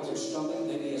wrong with your stomach,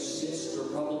 maybe a cyst or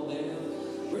problem there.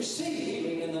 Receive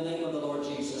healing in the name of the Lord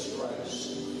Jesus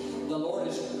Christ. The Lord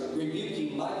is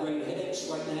rebuking migraine headaches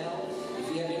right now.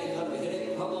 If you have any kind of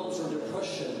headache problems or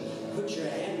depression, put your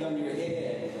hand on your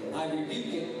head. I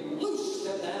rebuke it. Loose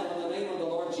them now in the name of the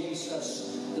Lord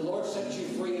Jesus. The Lord sets you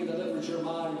free and delivers your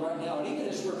mind right now. And even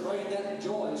as we're praying, that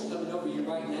joy is coming over you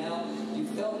right now. You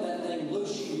felt that thing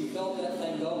loose you. You felt that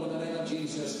thing go in the name of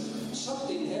Jesus.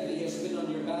 Something heavy has been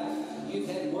on your back. You've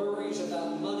had worries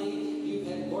about money. You've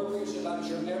had worries about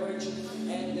your marriage.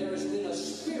 And there has been a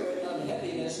spirit of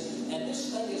heaviness. And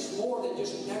this thing is more than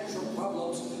just natural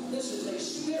problems. This is a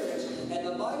spirit. And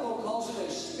the Bible calls it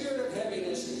a spirit of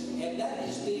heaviness. And that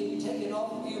is being taken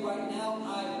off of you right now.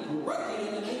 I break it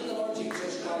in the name of the Lord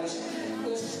Jesus Christ.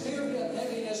 The spirit of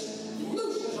heaviness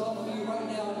looses off of you right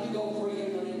now, and you go free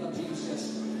in the name of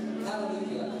Jesus.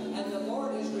 Hallelujah. And the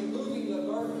Lord is removing the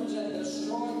burdens and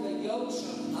destroying the yokes.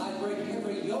 I break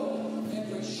every yoke,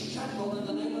 every shackle in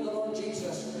the name of the Lord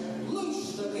Jesus.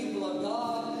 Loose the people of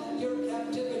God. Your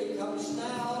captivity comes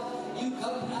now. You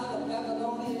come out of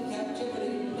Babylonian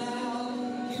captivity now.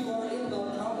 You are in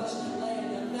the promised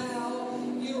land now.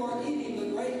 You are eating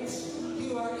the grapes.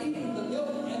 You are eating the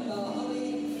milk and the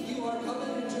honey. You are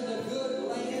coming into the good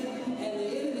land, and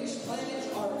the enemy's plans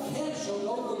are canceled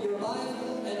over your life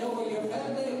and over your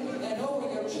family and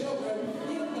over your children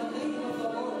in the name of the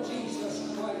Lord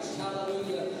Jesus Christ.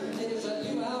 Hallelujah. It is a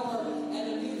new hour and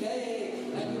a new day,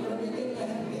 and you're going to begin to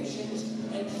have visions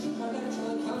and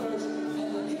supernatural encounters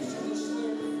and the gifts of the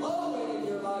Spirit flowing in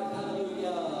your life.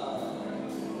 Hallelujah.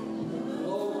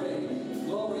 Glory,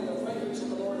 glory. The fragrance of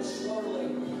the Lord is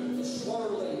swirling. It's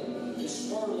swirling. It's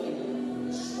swirling.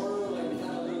 It's swirling.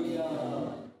 Hallelujah.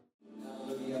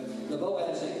 Hallelujah. The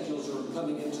Boaz angels are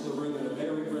coming into the room in a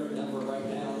very great number right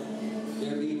now.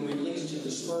 They're being released and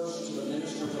dispersed to the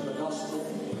ministers of the gospel.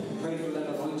 Prayed for that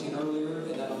anointing earlier,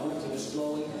 and that anointing is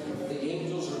flowing. The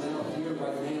angels are now here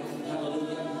right now.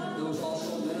 Hallelujah. Those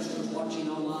also ministers watching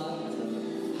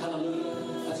online.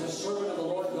 Hallelujah. As a servant of the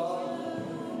Lord God,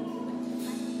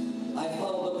 I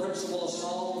follow the principle of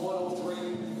Psalm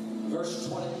 103, verse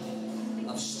 20,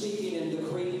 of speaking and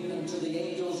decreeing unto the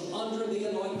angels under the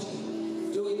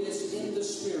anointing, doing this in the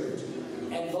Spirit.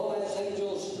 And Boaz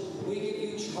angels, we give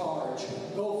you charge.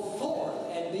 Go forth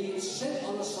and be sent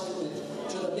on assignment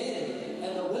to the men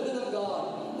and the women of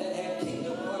God that have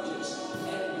kingdom projects,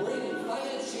 and bring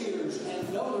financiers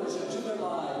and donors into their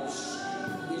lives.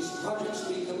 These projects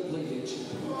be completed.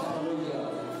 Hallelujah.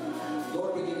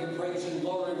 Lord, we give you praise and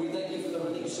glory. We thank you for the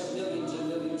release of millions and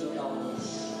millions of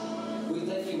dollars. We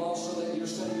thank you also that you're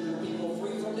setting your people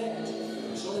free from debt,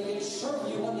 so they can serve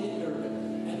you unhindered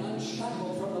and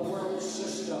unshackled from the world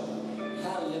system.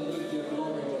 Hallelujah.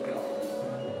 Glory to God.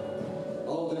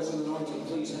 Oh, there's an anointing.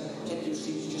 Please take your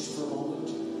seats just for a moment.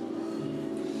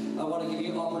 I want to give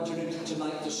you an opportunity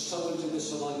tonight to sow into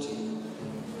this anointing.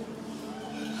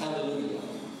 Hallelujah.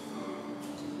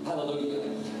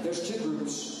 Hallelujah. There's two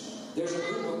groups. There's a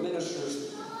group of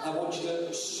ministers. I want you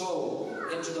to sow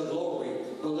into the glory,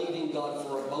 the believing God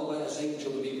for a Boaz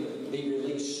angel to be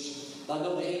released. I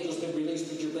know the angel's been released,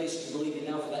 but you're basically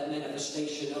believing now for that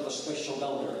manifestation of a special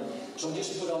donor. So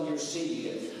just put on your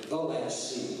seed, Boaz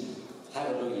seed.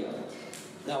 Hallelujah.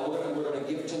 Now we're going to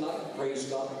give tonight. Praise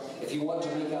God. If you want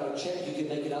to make out a check, you can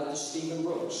make it out to Stephen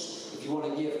Brooks. If you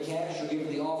want to give cash or give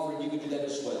the offering, you can do that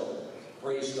as well.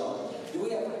 Praise God. Do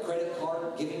we have credit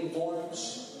card giving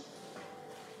forms?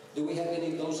 Do we have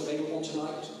any of those available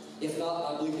tonight? If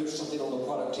not, I believe there's something on the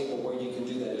product table where you can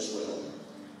do that as well.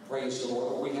 Praise the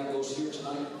Lord. We have those here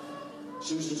tonight.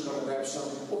 Susan's going to grab some.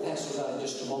 We'll pass those out in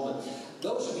just a moment.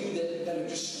 Those of you that are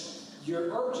just, you're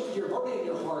burning in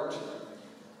your heart.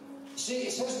 See,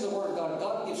 it says in the Word of God,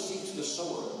 God gives seed to the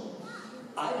sower.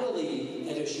 I believe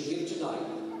that as you give tonight,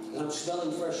 and I'm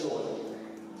smelling fresh oil,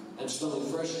 and smelling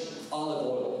fresh olive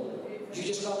oil. You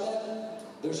just got that?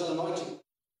 There's an anointing.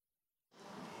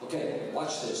 Okay,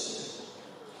 watch this.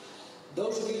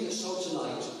 Those of you that sow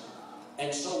tonight,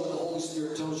 and sow what the Holy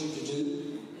Spirit tells you to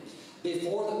do,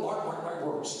 before the, mark my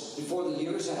words, before the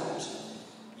year is out,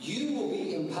 you will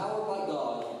be empowered by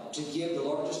God to give the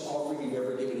largest offering you've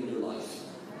ever given in your life.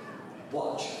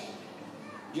 Watch.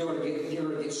 You're going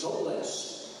to get so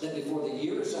blessed that before the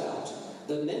year is out,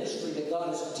 the ministry that God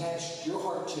has attached your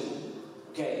heart to,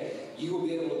 okay, you will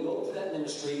be able to go to that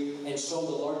ministry and sow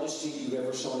the largest seed you've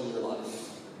ever sown in your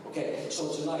life. Okay,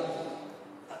 so tonight,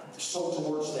 sow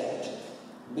towards that.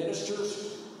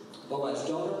 Ministers, Boaz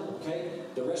donor, okay,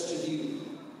 the rest of you,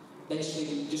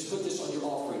 basically, just put this on your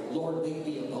offering. Lord, make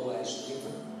me a Boaz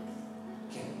giver.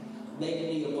 Okay, make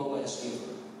me a Boaz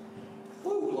giver.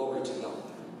 Woo, glory to God.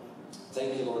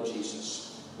 Thank you, Lord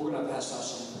Jesus. We're going to pass out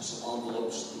some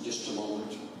envelopes in just a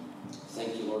moment.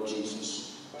 Thank you, Lord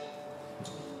Jesus.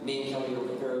 Me and Kelly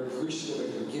are very appreciative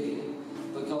of your giving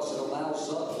because it allows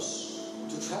us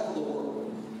to travel the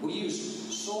world. We use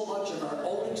so much of our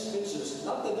own expenses,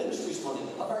 not the ministry's money,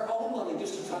 of our own money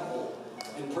just to travel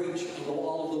and preach and go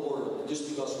all over the world just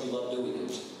because we love doing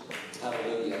it.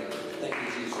 Hallelujah. Thank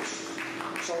you, Jesus.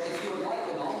 So if you would like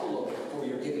an envelope for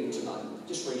your giving tonight,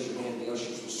 just raise your hand. The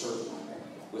ushers will serve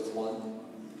with one.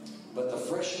 But the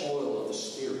fresh oil of the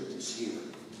Spirit is here.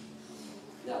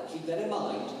 Now keep that in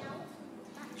mind.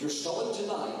 You're sowing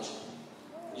tonight.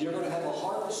 You're going to have a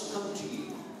harvest come to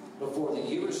you before the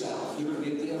year is out. You're going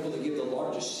to be able to give the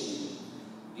largest seed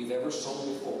you've ever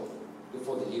sown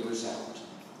before the year is out.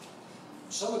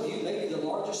 Some of you, maybe the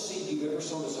largest seed you've ever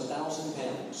sown is 1,000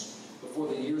 pounds. Before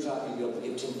the year's out, you'll be able to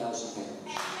give 10,000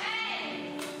 pounds.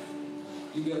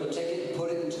 You'll be able to take it and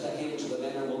put it into the hands of the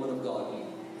man or woman of God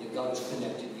that God has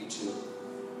connected you to.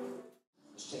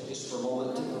 Let's take this for a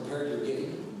moment to prepare your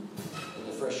giving in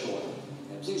the fresh oil.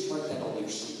 And please write that on your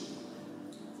seat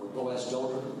for Boaz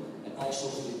donor and also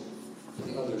for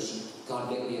the others.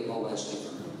 God, make me a Boaz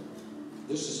giver.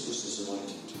 This is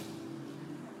anointed.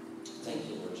 Thank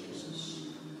you, Lord Jesus.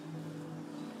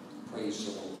 Praise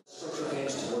the Lord. Stretch your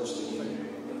hands towards the giving.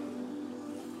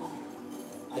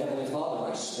 Heavenly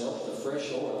Father, I smell the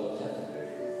fresh oil of heaven.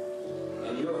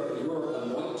 And your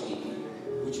anointing,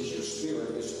 which is your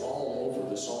Spirit, is all over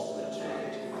this offering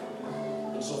tonight.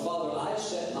 And so, Father, I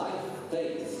set my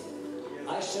faith,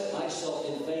 I set myself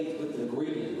in faith with an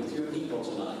agreement with your people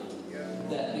tonight,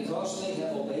 that because they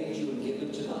have obeyed you and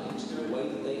given tonight the way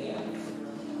that they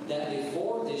have, that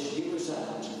before this year is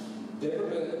out, they're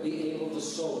going to be able to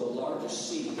sow the largest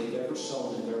seed they've ever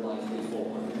sown in their life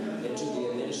before into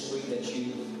the ministry that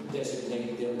you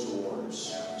designate them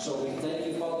towards. So we thank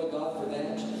you, Father God, for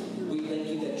that. We thank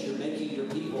you that you're making your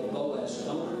people Boaz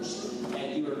donors,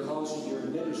 and you are causing your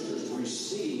ministers to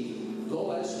receive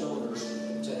Boaz donors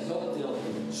to help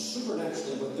them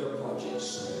supernaturally with their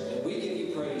projects. And we give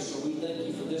you praise, so we thank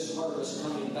you for this harvest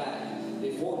coming back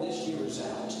before this year is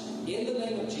out. In the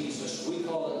name of Jesus, we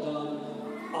call it done.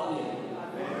 Amen.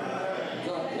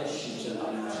 God bless you.